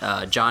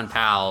 John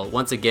Powell,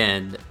 once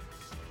again,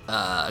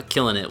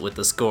 killing it with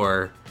the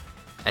score.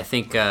 I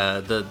think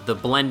the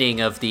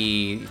blending of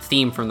the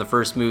theme from the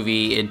first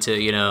movie into,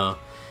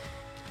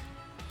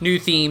 new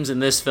themes in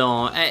this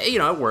film,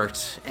 it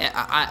worked.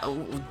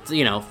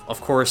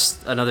 Of course,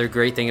 another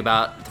great thing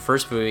about the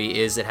first movie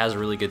is it has a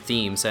really good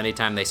theme. So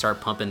anytime they start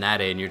pumping that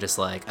in, you're just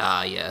like,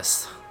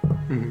 yes.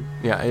 Mm-hmm.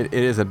 Yeah, it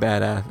is a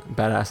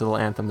badass little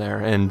anthem there,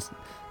 and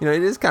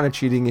it is kind of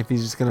cheating if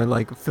he's just gonna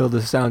fill the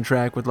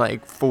soundtrack with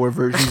 4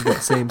 versions of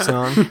that same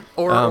song,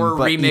 or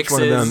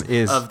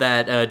remixes of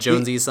that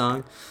Jonesy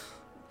song.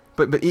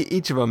 But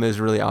each of them is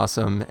really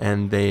awesome,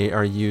 and they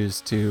are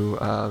used to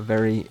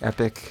very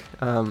epic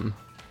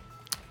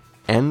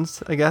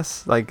ends, I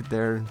guess.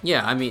 They're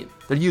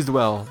used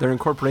well. They're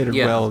incorporated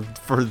well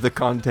for the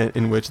content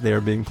in which they are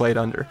being played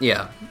under.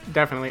 Yeah,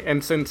 definitely.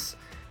 And since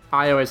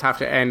I always have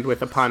to end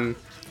with a pun,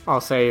 I'll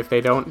say if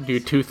they don't do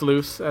Tooth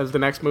Loose as the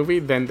next movie,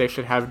 then they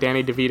should have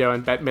Danny DeVito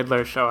and Bette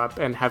Midler show up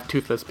and have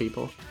toothless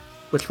people,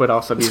 which would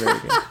also be very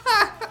good.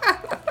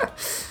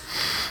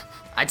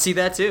 I'd see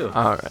that too.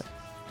 All right.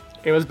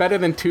 It was better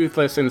than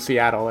Toothless in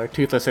Seattle or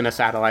Toothless in a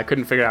Saddle. I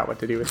couldn't figure out what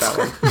to do with that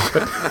one.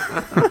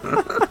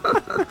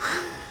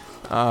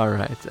 All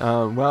right.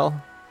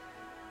 Well,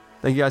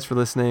 thank you guys for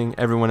listening.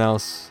 Everyone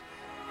else,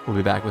 we'll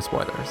be back with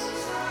spoilers.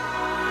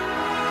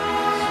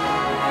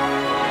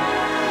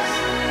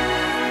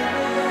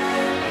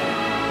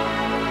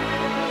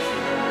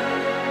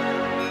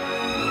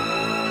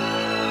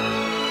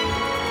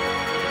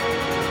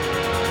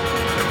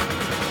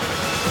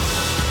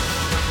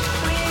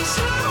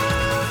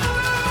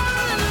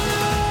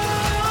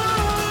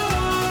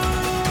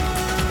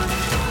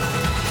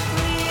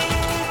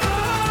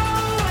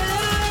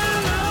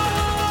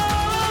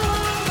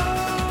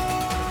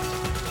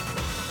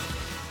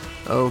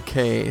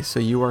 Okay, so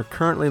you are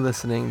currently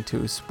listening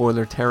to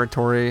Spoiler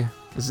Territory.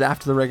 This is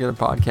after the regular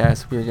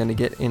podcast. We're going to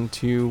get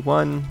into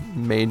one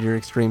major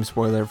extreme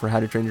spoiler for How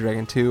to Train Your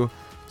Dragon 2.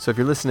 So if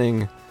you're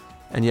listening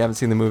and you haven't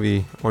seen the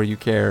movie or you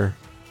care,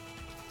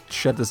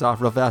 shut this off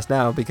real fast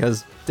now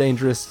because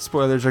dangerous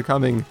spoilers are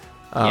coming.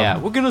 We're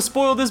going to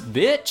spoil this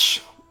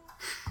bitch.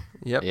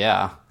 Yep.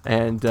 Yeah.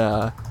 And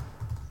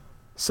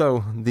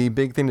so the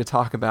big thing to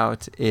talk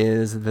about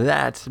is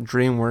that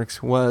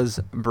DreamWorks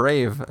was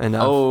brave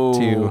enough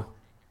to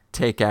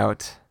take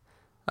out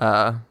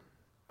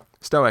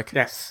Stoic.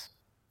 Yes.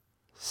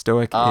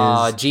 Stoic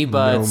is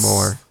G-Buds. no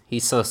more.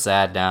 He's so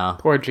sad now.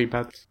 Poor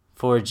G-Buds.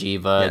 Poor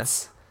G-Buds.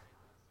 Yes.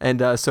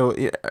 And so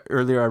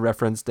earlier I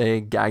referenced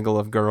a gaggle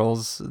of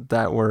girls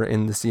that were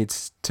in the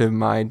seats to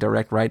my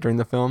direct right during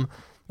the film.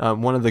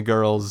 One of the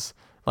girls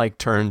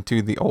turned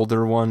to the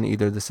older one,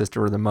 either the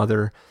sister or the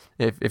mother.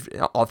 If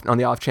on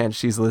the off chance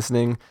she's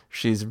listening,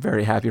 she's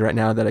very happy right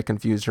now that I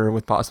confused her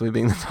with possibly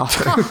being the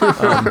daughter.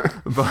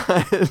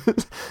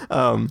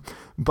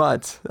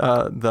 But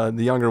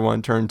the younger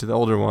one turned to the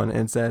older one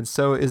and said,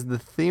 "So is the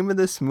theme of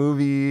this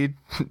movie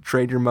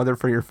trade your mother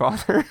for your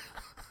father?"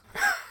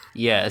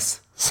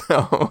 Yes.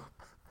 So,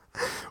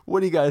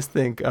 what do you guys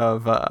think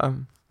of that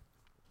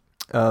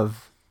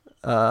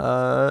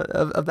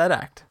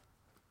act?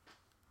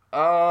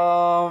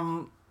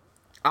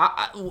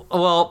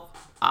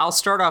 I'll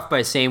start off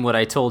by saying what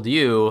I told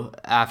you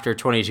after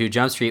 22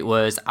 Jump Street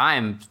was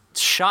I'm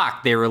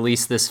shocked they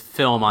released this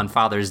film on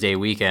Father's Day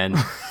weekend.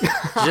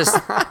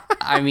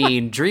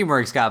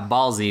 DreamWorks got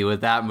ballsy with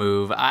that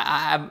move.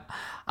 I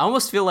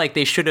almost feel like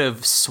they should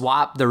have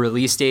swapped the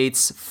release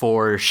dates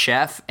for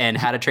Chef and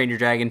How to Train Your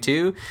Dragon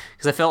 2,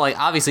 because I felt like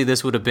obviously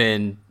this would have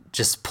been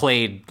just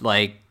played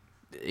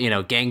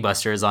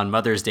gangbusters on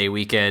Mother's Day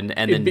weekend,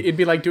 and it'd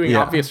be like doing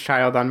Obvious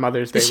Child on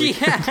Mother's Day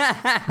weekend.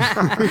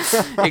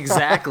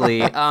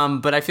 Exactly.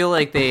 But I feel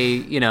like they,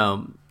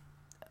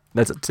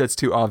 that's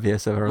too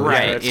obvious of a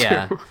right.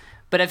 Yeah.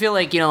 But I feel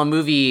like a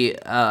movie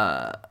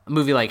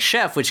like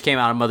Chef, which came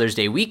out on Mother's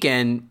Day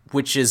weekend,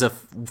 which is a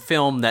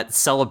film that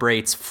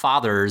celebrates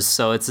fathers,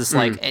 so it's just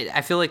like I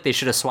feel like they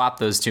should have swapped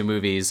those two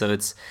movies. So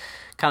it's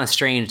kind of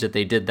strange that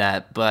they did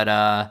that. But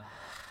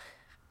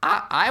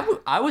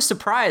I was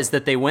surprised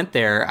that they went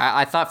there.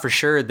 I thought for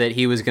sure that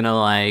he was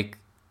gonna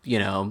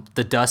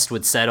the dust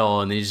would settle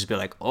and he'd just be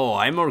like, "Oh,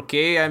 I'm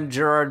okay. I'm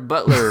Gerard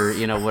Butler,"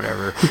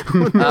 whatever.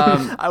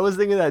 I was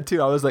thinking that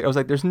too. I was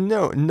like, "There's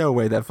no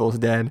way that fool's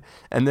dead."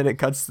 And then it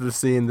cuts to the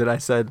scene that I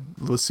said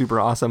was super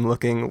awesome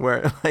looking,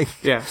 where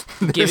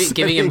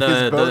giving him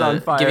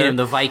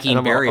the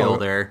Viking burial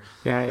there.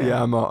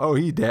 Yeah. I'm all,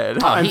 he dead.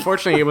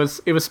 Unfortunately,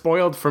 it was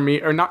spoiled for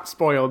me, or not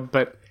spoiled,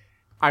 but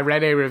I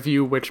read a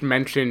review which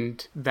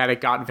mentioned that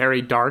it got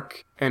very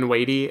dark and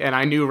weighty, and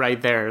I knew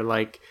right there,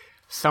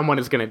 someone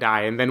is going to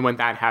die. And then when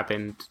that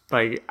happened,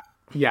 I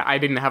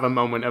didn't have a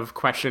moment of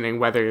questioning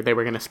whether they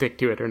were going to stick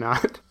to it or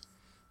not.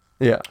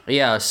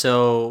 Yeah.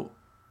 So,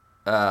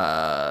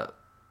 but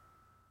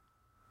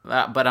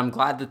I'm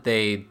glad that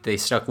they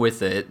stuck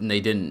with it and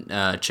they didn't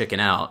chicken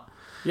out.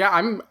 Yeah,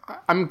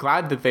 I'm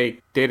glad that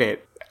they did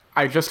it.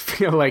 I just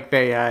feel like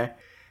they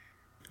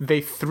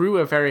threw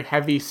a very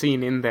heavy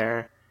scene in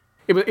there.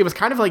 It was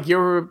kind of like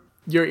your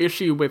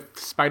issue with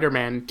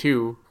Spider-Man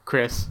 2,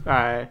 Chris.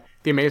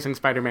 The Amazing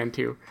Spider-Man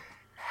 2.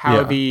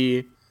 How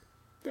I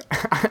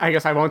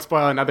guess I won't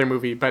spoil another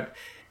movie, but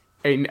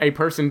a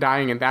person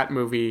dying in that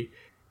movie,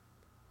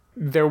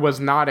 there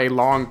was not a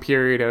long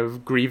period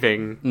of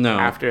grieving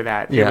after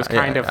that. It was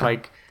kind of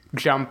like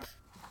jump,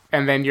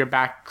 and then you're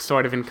back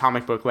sort of in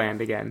comic book land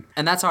again.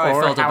 And that's how I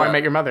felt How about I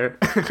Met Your Mother.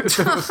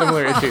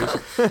 Similar issues.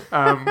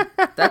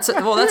 That's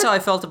how I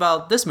felt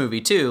about this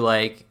movie too.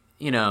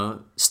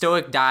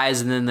 Stoic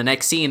dies, and then the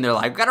next scene they're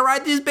like, "Gotta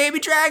ride these baby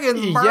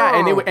dragons." Bro. Yeah,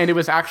 and it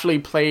was actually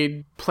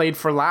played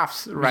for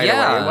laughs right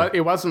away.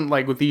 It wasn't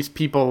like with these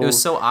people. It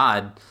was so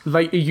odd.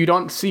 You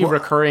don't see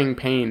recurring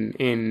pain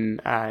in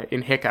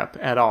Hiccup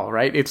at all,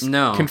 right? It's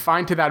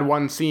confined to that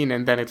one scene,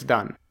 and then it's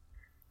done.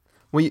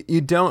 Well, you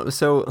don't.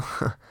 So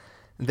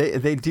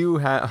they do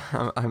have.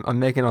 I'm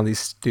making all these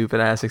stupid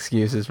ass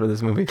excuses for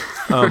this movie.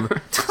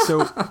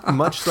 So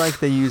much like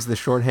they use the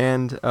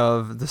shorthand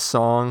of the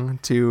song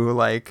to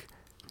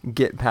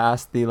get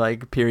past the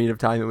period of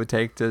time it would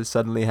take to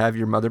suddenly have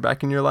your mother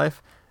back in your life,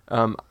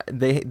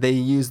 they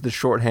use the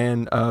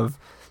shorthand of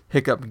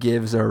Hiccup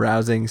gives a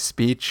rousing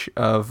speech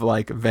of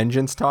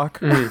vengeance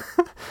talk. And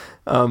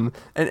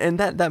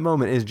that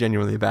moment is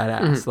genuinely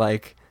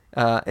badass.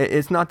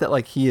 It's not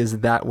that he is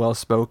that well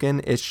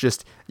spoken, it's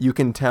just you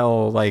can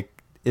tell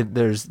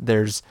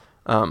there's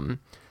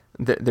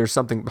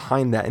something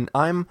behind that. And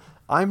I'm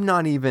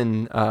not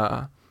even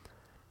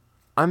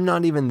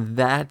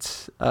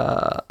that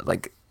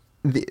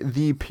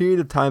the period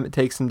of time it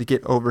takes him to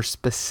get over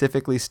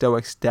specifically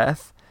Stoic's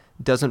death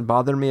doesn't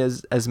bother me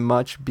as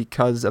much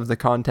because of the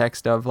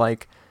context of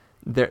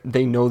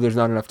they know there's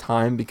not enough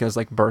time because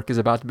Burke is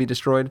about to be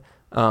destroyed,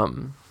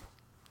 and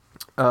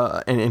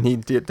he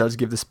does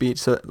give the speech.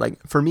 So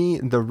for me,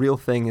 the real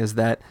thing is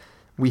that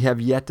we have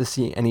yet to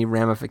see any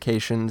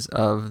ramifications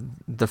of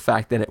the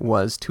fact that it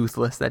was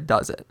Toothless that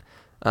does it.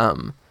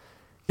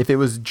 If it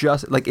was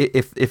just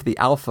if the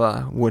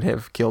Alpha would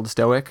have killed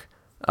Stoic,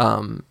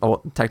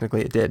 well,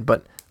 technically it did,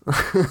 but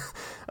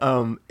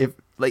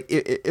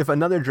if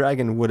another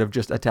dragon would have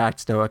just attacked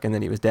Stoic and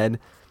then he was dead,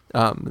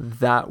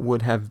 that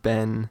would have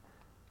been.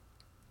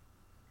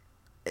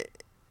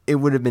 It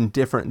would have been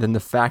different than the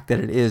fact that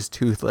it is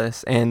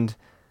Toothless, and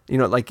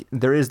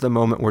there is the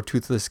moment where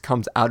Toothless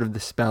comes out of the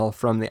spell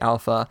from the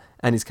Alpha,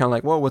 and he's kind of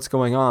like, "Whoa, what's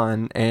going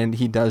on?" And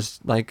he does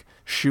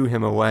shoo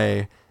him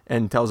away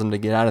and tells him to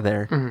get out of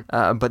there.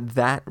 Mm-hmm. But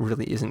that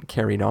really isn't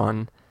carried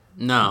on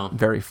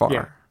very far.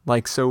 Yeah.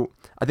 So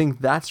I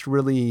think that's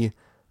really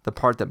the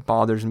part that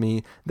bothers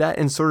me. That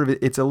and sort of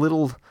it's a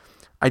little,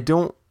 I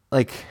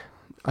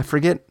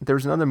forget, there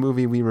was another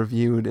movie we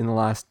reviewed in the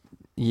last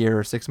year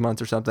or 6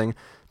 months or something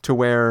to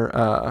where,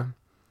 I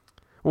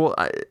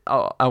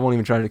won't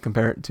even try to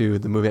compare it to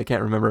the movie. I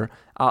can't remember.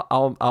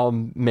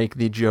 I'll make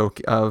the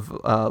joke of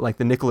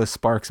the Nicholas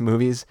Sparks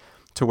movies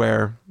to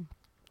where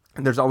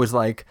there's always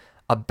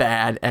a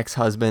bad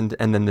ex-husband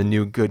and then the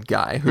new good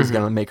guy who's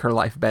going to make her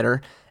life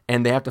better.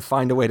 And they have to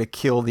find a way to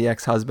kill the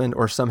ex-husband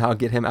or somehow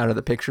get him out of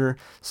the picture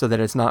so that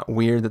it's not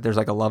weird that there's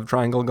a love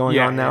triangle going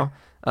on now.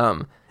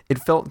 It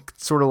felt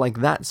sort of like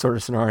that sort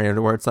of scenario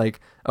to where it's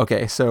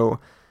okay, so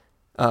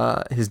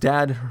his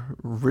dad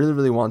really,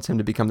 really wants him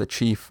to become the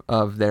chief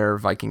of their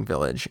Viking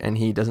village, and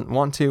he doesn't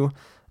want to.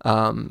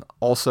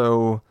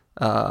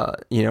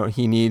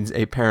 He needs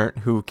a parent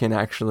who can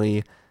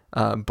actually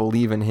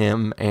believe in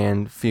him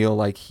and feel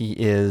like he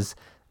is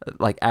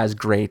as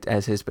great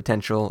as his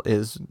potential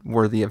is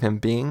worthy of him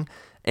being.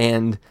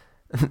 And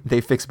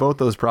they fix both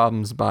those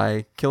problems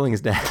by killing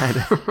his dad,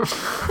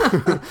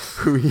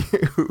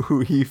 who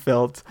he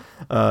felt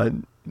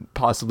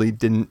possibly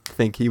didn't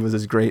think he was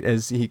as great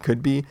as he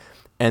could be,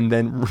 and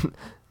then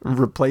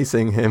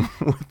replacing him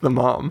with the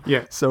mom.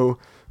 Yeah. So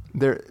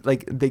they're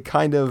like they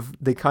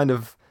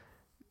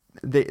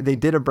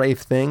did a brave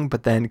thing,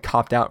 but then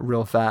copped out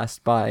real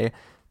fast by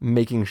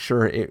making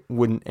sure it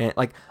wouldn't end.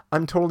 Like,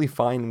 I'm totally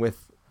fine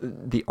with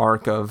the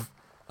arc of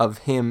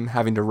him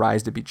having to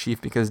rise to be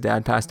chief because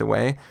dad passed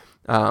away.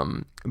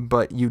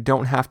 But you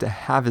don't have to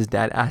have his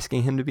dad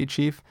asking him to be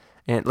chief.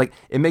 And like,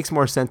 it makes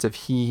more sense if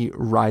he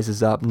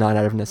rises up, not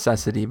out of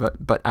necessity,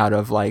 but out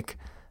of like,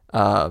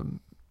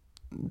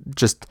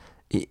 just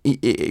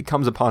it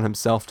comes upon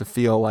himself to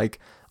feel like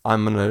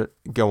I'm going to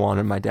go on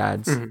in my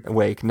dad's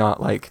wake,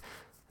 not like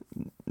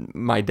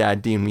my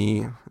dad deemed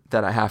me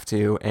that I have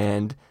to,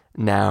 and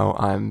now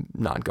I'm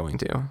not going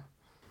to.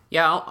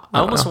 Yeah, I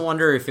almost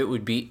wonder if it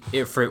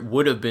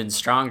would have been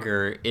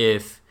stronger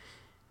if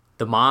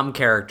the mom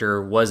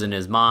character wasn't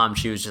his mom.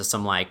 She was just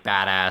some like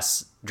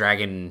badass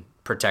dragon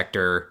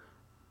protector,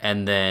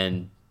 and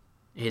then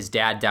his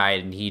dad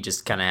died, and he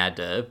just kind of had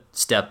to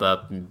step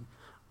up and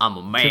I'm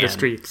a man. To the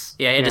streets.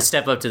 Yeah, he had to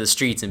step up to the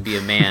streets and be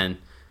a man.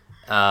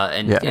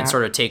 And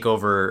sort of take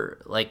over.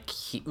 Like,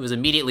 he was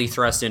immediately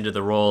thrust into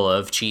the role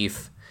of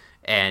chief,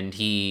 and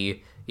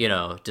he,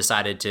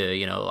 decided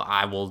to,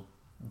 I will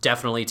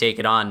definitely take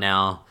it on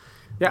now.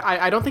 Yeah,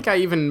 I don't think I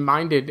even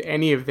minded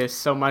any of this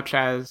so much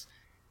as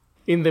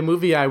in the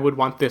movie I would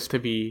want this to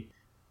be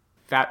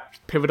that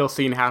pivotal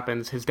scene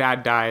happens, his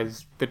dad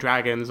dies, the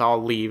dragons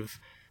all leave,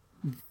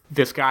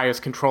 this guy is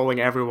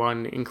controlling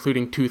everyone,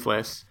 including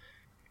Toothless,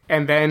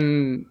 and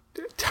then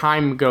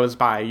time goes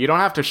by. You don't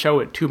have to show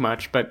it too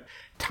much, but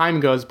time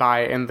goes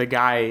by and the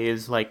guy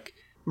is like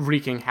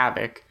wreaking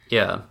havoc.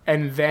 Yeah.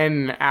 And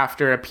then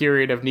after a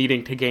period of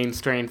needing to gain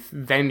strength,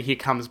 then he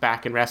comes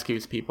back and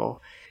rescues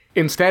people.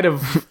 Instead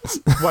of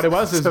what it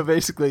was is... So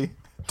basically,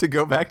 to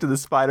go back to the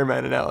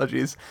Spider-Man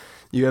analogies,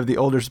 you have the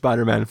older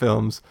Spider-Man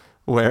films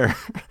where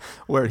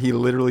he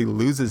literally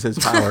loses his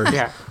powers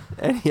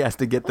and he has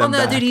to get them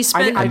back. Dude, he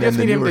spent... I just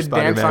need him to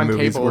dance on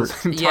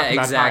tables and talk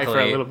about High for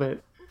a little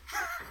bit.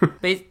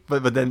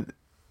 But then...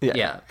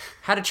 Yeah.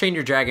 How to Train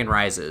Your Dragon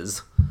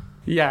Rises.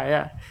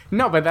 Yeah.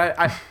 No, but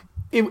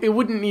it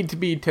wouldn't need to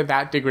be to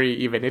that degree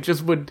even. It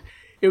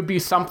would be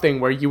something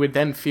where you would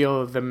then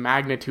feel the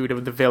magnitude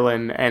of the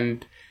villain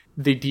and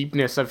the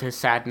deepness of his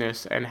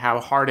sadness and how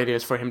hard it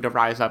is for him to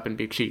rise up and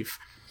be chief.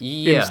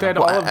 Yeah. Instead,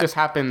 all of this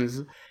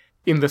happens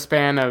in the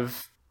span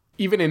of,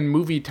 even in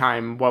movie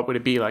time, what would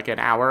it be, like an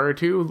hour or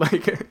two?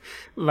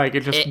 Like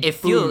it just... It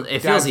feels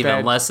even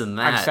dead. less than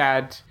that. I'm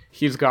sad.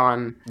 He's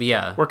gone.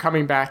 Yeah. We're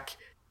coming back.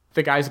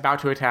 The guy's about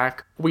to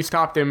attack. We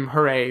stopped him.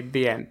 Hooray.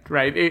 The end.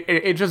 Right?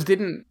 It just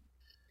didn't...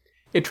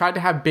 It tried to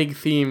have big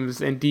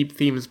themes and deep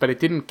themes, but it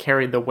didn't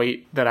carry the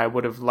weight that I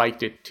would have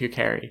liked it to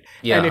carry.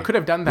 Yeah. And it could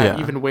have done that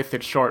even with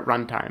its short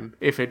runtime,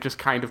 if it just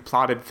kind of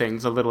plotted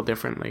things a little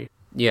differently.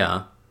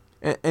 Yeah.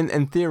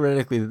 And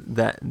theoretically,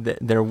 that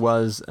there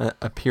was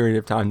a period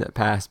of time that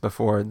passed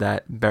before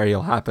that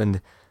burial happened.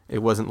 It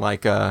wasn't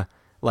like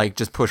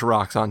just push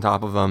rocks on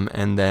top of them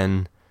and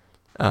then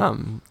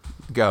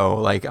go.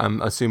 Like,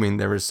 I'm assuming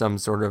there was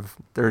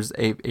there's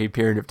a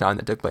period of time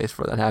that took place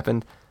before that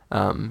happened.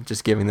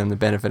 Just giving them the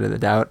benefit of the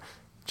doubt.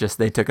 Just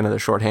they took another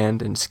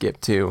shorthand and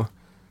skipped to,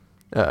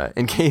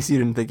 in case you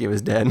didn't think he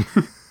was dead.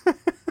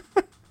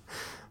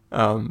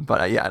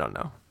 But I don't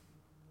know.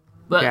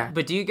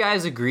 But do you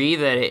guys agree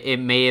that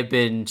it may have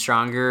been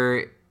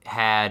stronger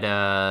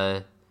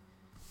had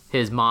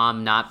his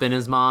mom not been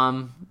his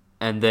mom,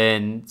 and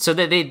then so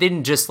that they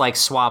didn't just like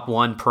swap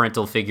one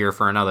parental figure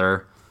for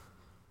another?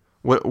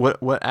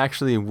 What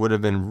actually would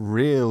have been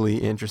really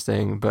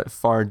interesting, but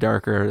far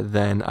darker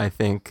than I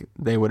think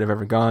they would have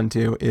ever gone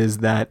to, is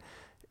that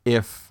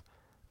if,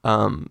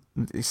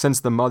 since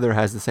the mother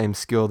has the same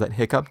skill that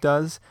Hiccup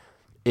does,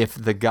 if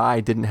the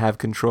guy didn't have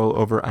control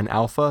over an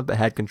alpha, but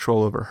had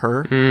control over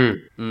her,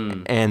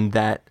 and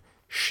that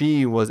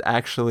she was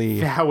actually...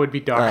 That would be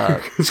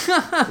dark.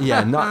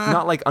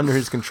 Not like under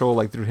his control,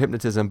 like through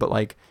hypnotism, but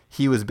like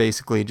he was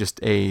basically just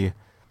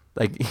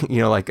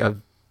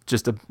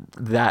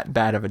that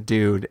bad of a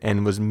dude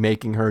and was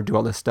making her do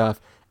all this stuff,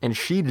 and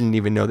she didn't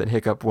even know that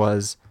Hiccup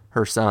was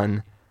her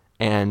son,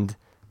 and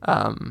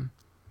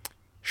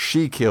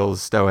she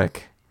kills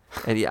Stoic,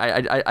 and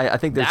I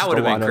think there's that would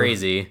have been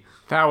crazy.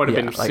 That would have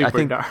been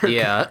super dark.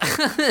 Yeah.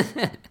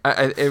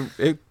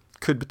 It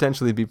could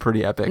potentially be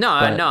pretty epic.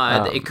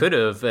 It could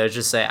have.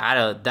 Just say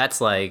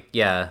that's like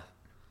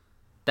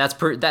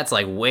that's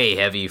like way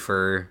heavy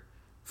for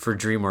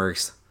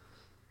DreamWorks.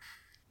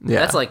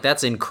 Yeah,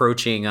 that's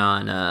encroaching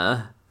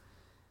on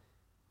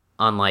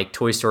like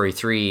Toy Story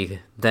 3,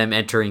 them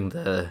entering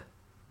the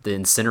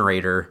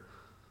incinerator.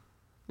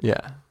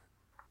 Yeah,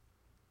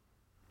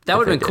 that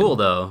would have been cool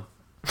though.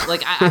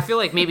 Like I feel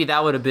like maybe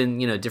that would have been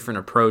different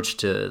approach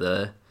to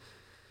the,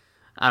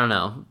 I don't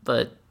know,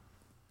 but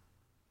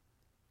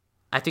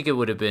I think it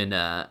would have been.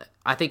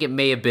 I think it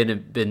may have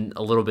been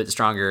a little bit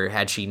stronger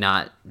had she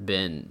not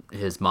been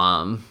his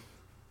mom.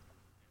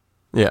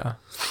 Yeah.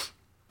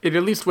 It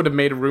at least would have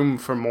made room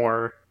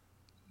for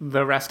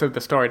the rest of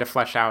the story to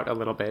flesh out a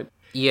little bit.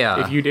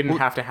 Yeah. If you didn't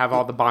have to have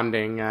all the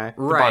bonding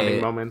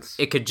moments.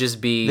 It could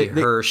just be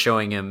her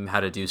showing him how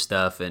to do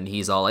stuff, and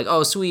he's all like,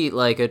 "Oh, sweet,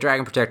 like a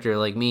dragon protector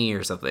like me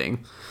or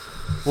something."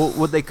 Well,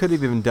 what they could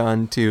have even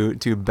done to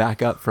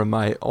back up from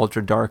my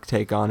ultra dark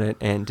take on it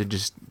and to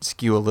just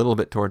skew a little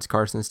bit towards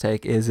Carson's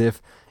take is if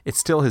it's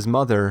still his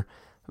mother,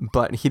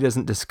 but he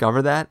doesn't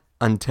discover that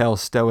until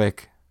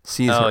Stoic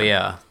sees her. Oh,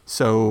 yeah.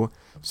 So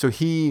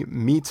he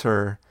meets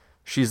her.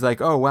 She's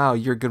like, "Oh, wow,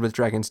 you're good with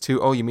dragons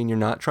too. Oh, you mean you're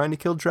not trying to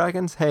kill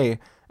dragons? Hey."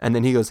 And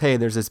then he goes, "Hey,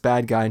 there's this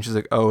bad guy." And she's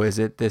like, "Oh, is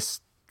it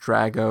this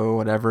Drago,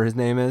 whatever his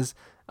name is?"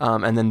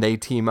 And then they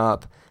team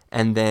up.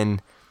 And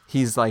then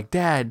he's like,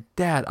 Dad,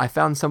 I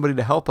found somebody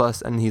to help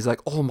us. And he's like,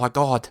 "Oh, my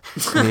God."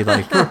 And he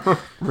like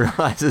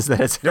realizes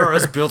that it's her. You're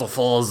as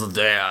beautiful as the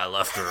day I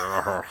left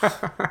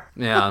her.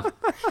 Yeah.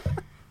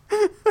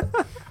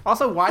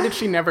 Also, why did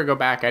she never go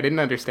back? I didn't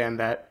understand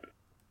that.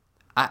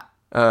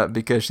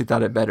 Because she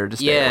thought it better to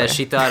stay away. Yeah,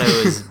 she thought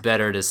it was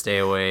better to stay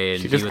away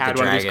and she be just with had the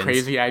one dragons. of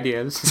these crazy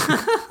ideas.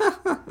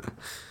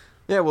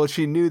 Yeah, well,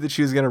 she knew that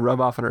she was going to rub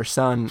off on her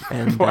son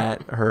and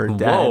that her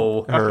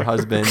dad, her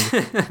husband.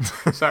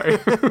 Sorry.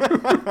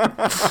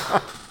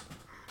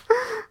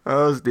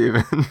 Oh,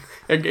 Steven.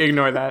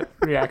 Ignore that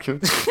reaction.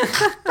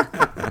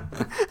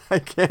 I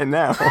can't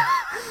now.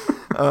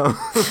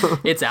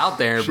 It's out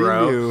there,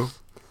 bro.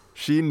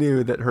 She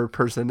knew that her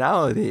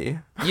personality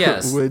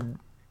yes. would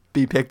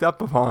be picked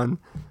up upon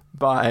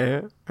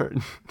by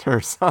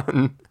her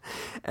son,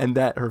 and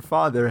that her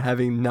father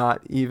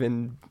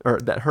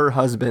that her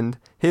husband,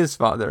 his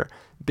father,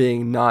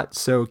 being not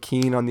so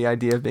keen on the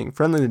idea of being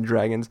friendly to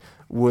dragons,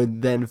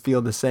 would then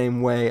feel the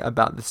same way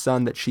about the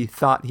son that she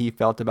thought he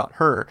felt about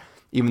her,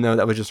 even though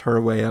that was just her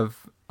way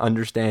of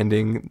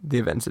understanding the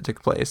events that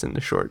took place in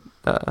the short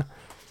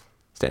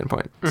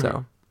standpoint. Mm-hmm.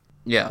 So,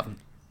 yeah.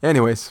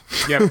 Anyways.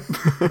 Yep.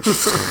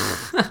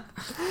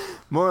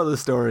 Moral of the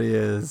story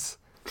is,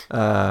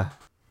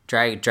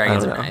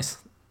 dragons are nice.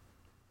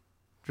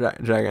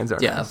 Dragons are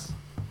nice.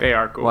 They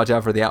are cool. Watch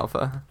out for the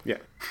alpha. Yeah.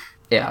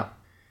 Yeah.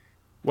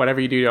 Whatever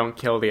you do, don't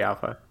kill the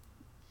alpha.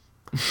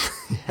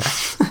 Yeah.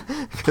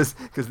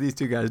 Because these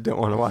two guys don't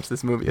want to watch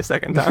this movie a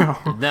second time.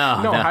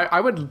 No.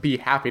 I would be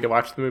happy to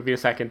watch the movie a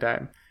second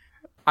time.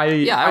 I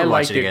would liked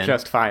watch it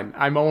just fine.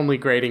 I'm only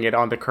grading it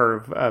on the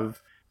curve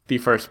of the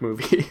first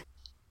movie.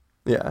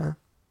 Yeah.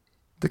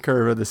 The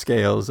curve of the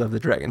scales of the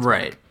dragon's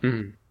right.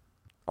 Mm-hmm.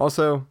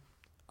 Also,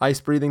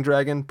 ice-breathing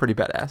dragon, pretty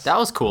badass. That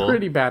was cool.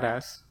 Pretty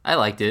badass. I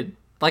liked it.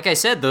 Like I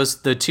said,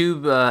 the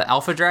two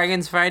alpha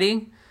dragons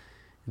fighting,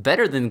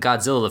 better than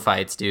Godzilla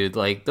fights, dude.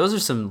 Like, those are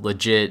some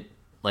legit,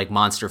 like,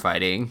 monster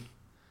fighting.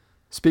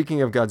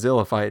 Speaking of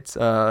Godzilla fights,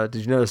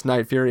 did you notice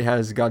Night Fury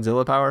has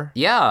Godzilla power?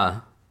 Yeah.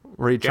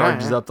 Where he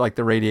charges up, like,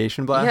 the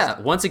radiation blast? Yeah,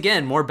 once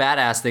again, more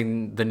badass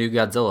than the new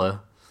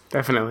Godzilla.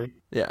 Definitely.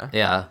 Yeah.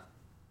 Yeah.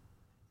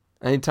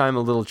 Anytime a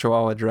little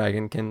Chihuahua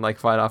dragon can, like,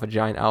 fight off a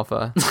giant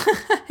alpha.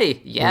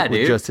 Hey, yeah, with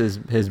dude. Just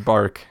his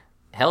bark.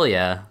 Hell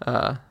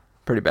yeah.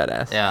 Pretty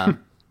badass. Yeah.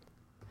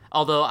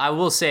 Although, I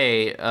will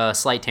say,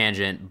 slight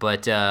tangent,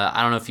 but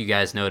I don't know if you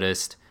guys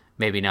noticed,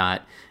 maybe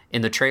not.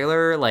 In the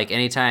trailer, like,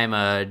 anytime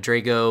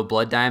Drago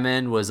Blood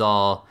Diamond was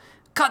all,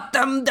 "Cut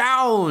them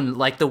down!"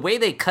 Like, the way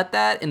they cut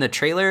that in the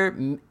trailer,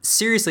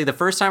 seriously, the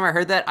first time I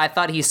heard that, I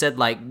thought he said,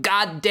 like,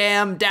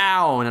 "goddamn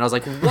down!" And I was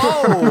like,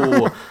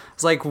 whoa!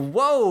 It's like,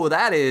 whoa,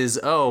 that is,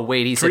 oh,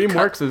 wait, he said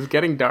DreamWorks is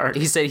getting dark.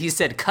 He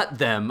said cut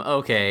them,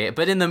 okay.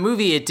 But in the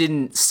movie, it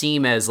didn't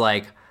seem as,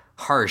 like,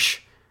 harsh.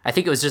 I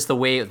think it was just the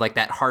way, like,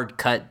 that hard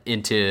cut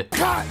into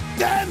cut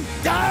them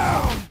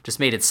down just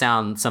made it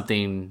sound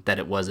something that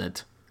it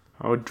wasn't.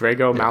 Oh,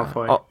 Drago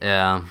Malfoy.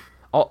 Yeah.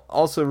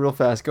 Also, real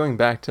fast, going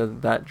back to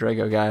that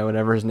Drago guy,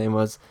 whatever his name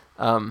was,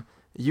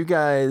 you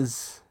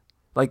guys,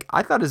 like,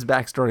 I thought his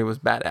backstory was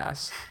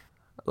badass.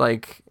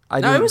 Like, I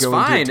didn't go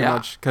into it too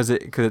much because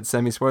it's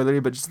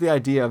semi-spoilery, but just the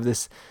idea of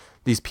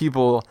these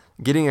people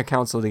getting a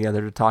council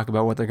together to talk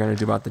about what they're going to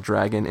do about the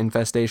dragon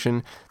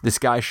infestation. This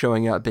guy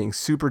showing up being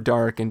super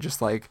dark and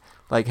just like,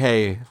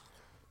 hey,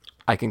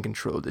 I can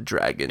control the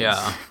dragons.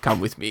 Yeah.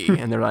 Come with me.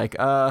 And they're like,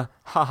 ha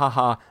ha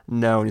ha,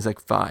 no. And he's like,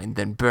 fine,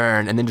 then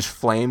burn. And then just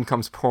flame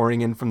comes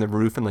pouring in from the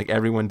roof and like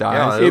everyone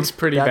dies. Yeah, it's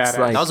pretty badass.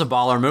 Like, that was a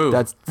baller move.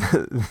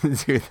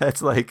 Dude,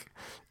 that's like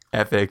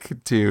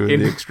epic to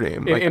the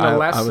extreme. Like, in a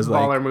less I was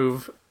baller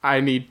move, I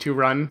need to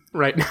run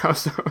right now.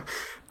 So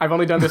I've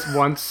only done this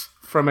once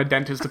from a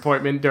dentist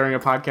appointment during a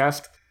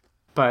podcast,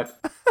 but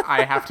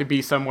I have to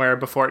be somewhere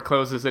before it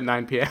closes at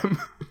 9 p.m.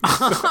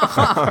 All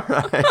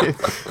right.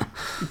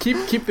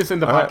 Keep this in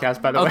the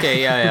podcast, by the way.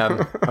 Okay,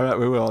 yeah. All right,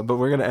 we will. But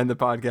we're going to end the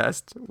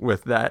podcast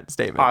with that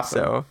statement.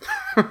 Awesome.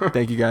 So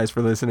thank you guys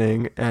for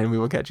listening, and we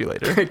will catch you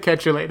later.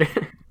 Catch you later.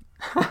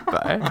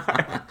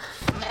 Bye.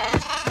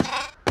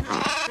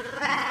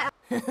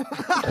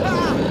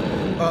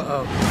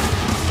 Uh-oh.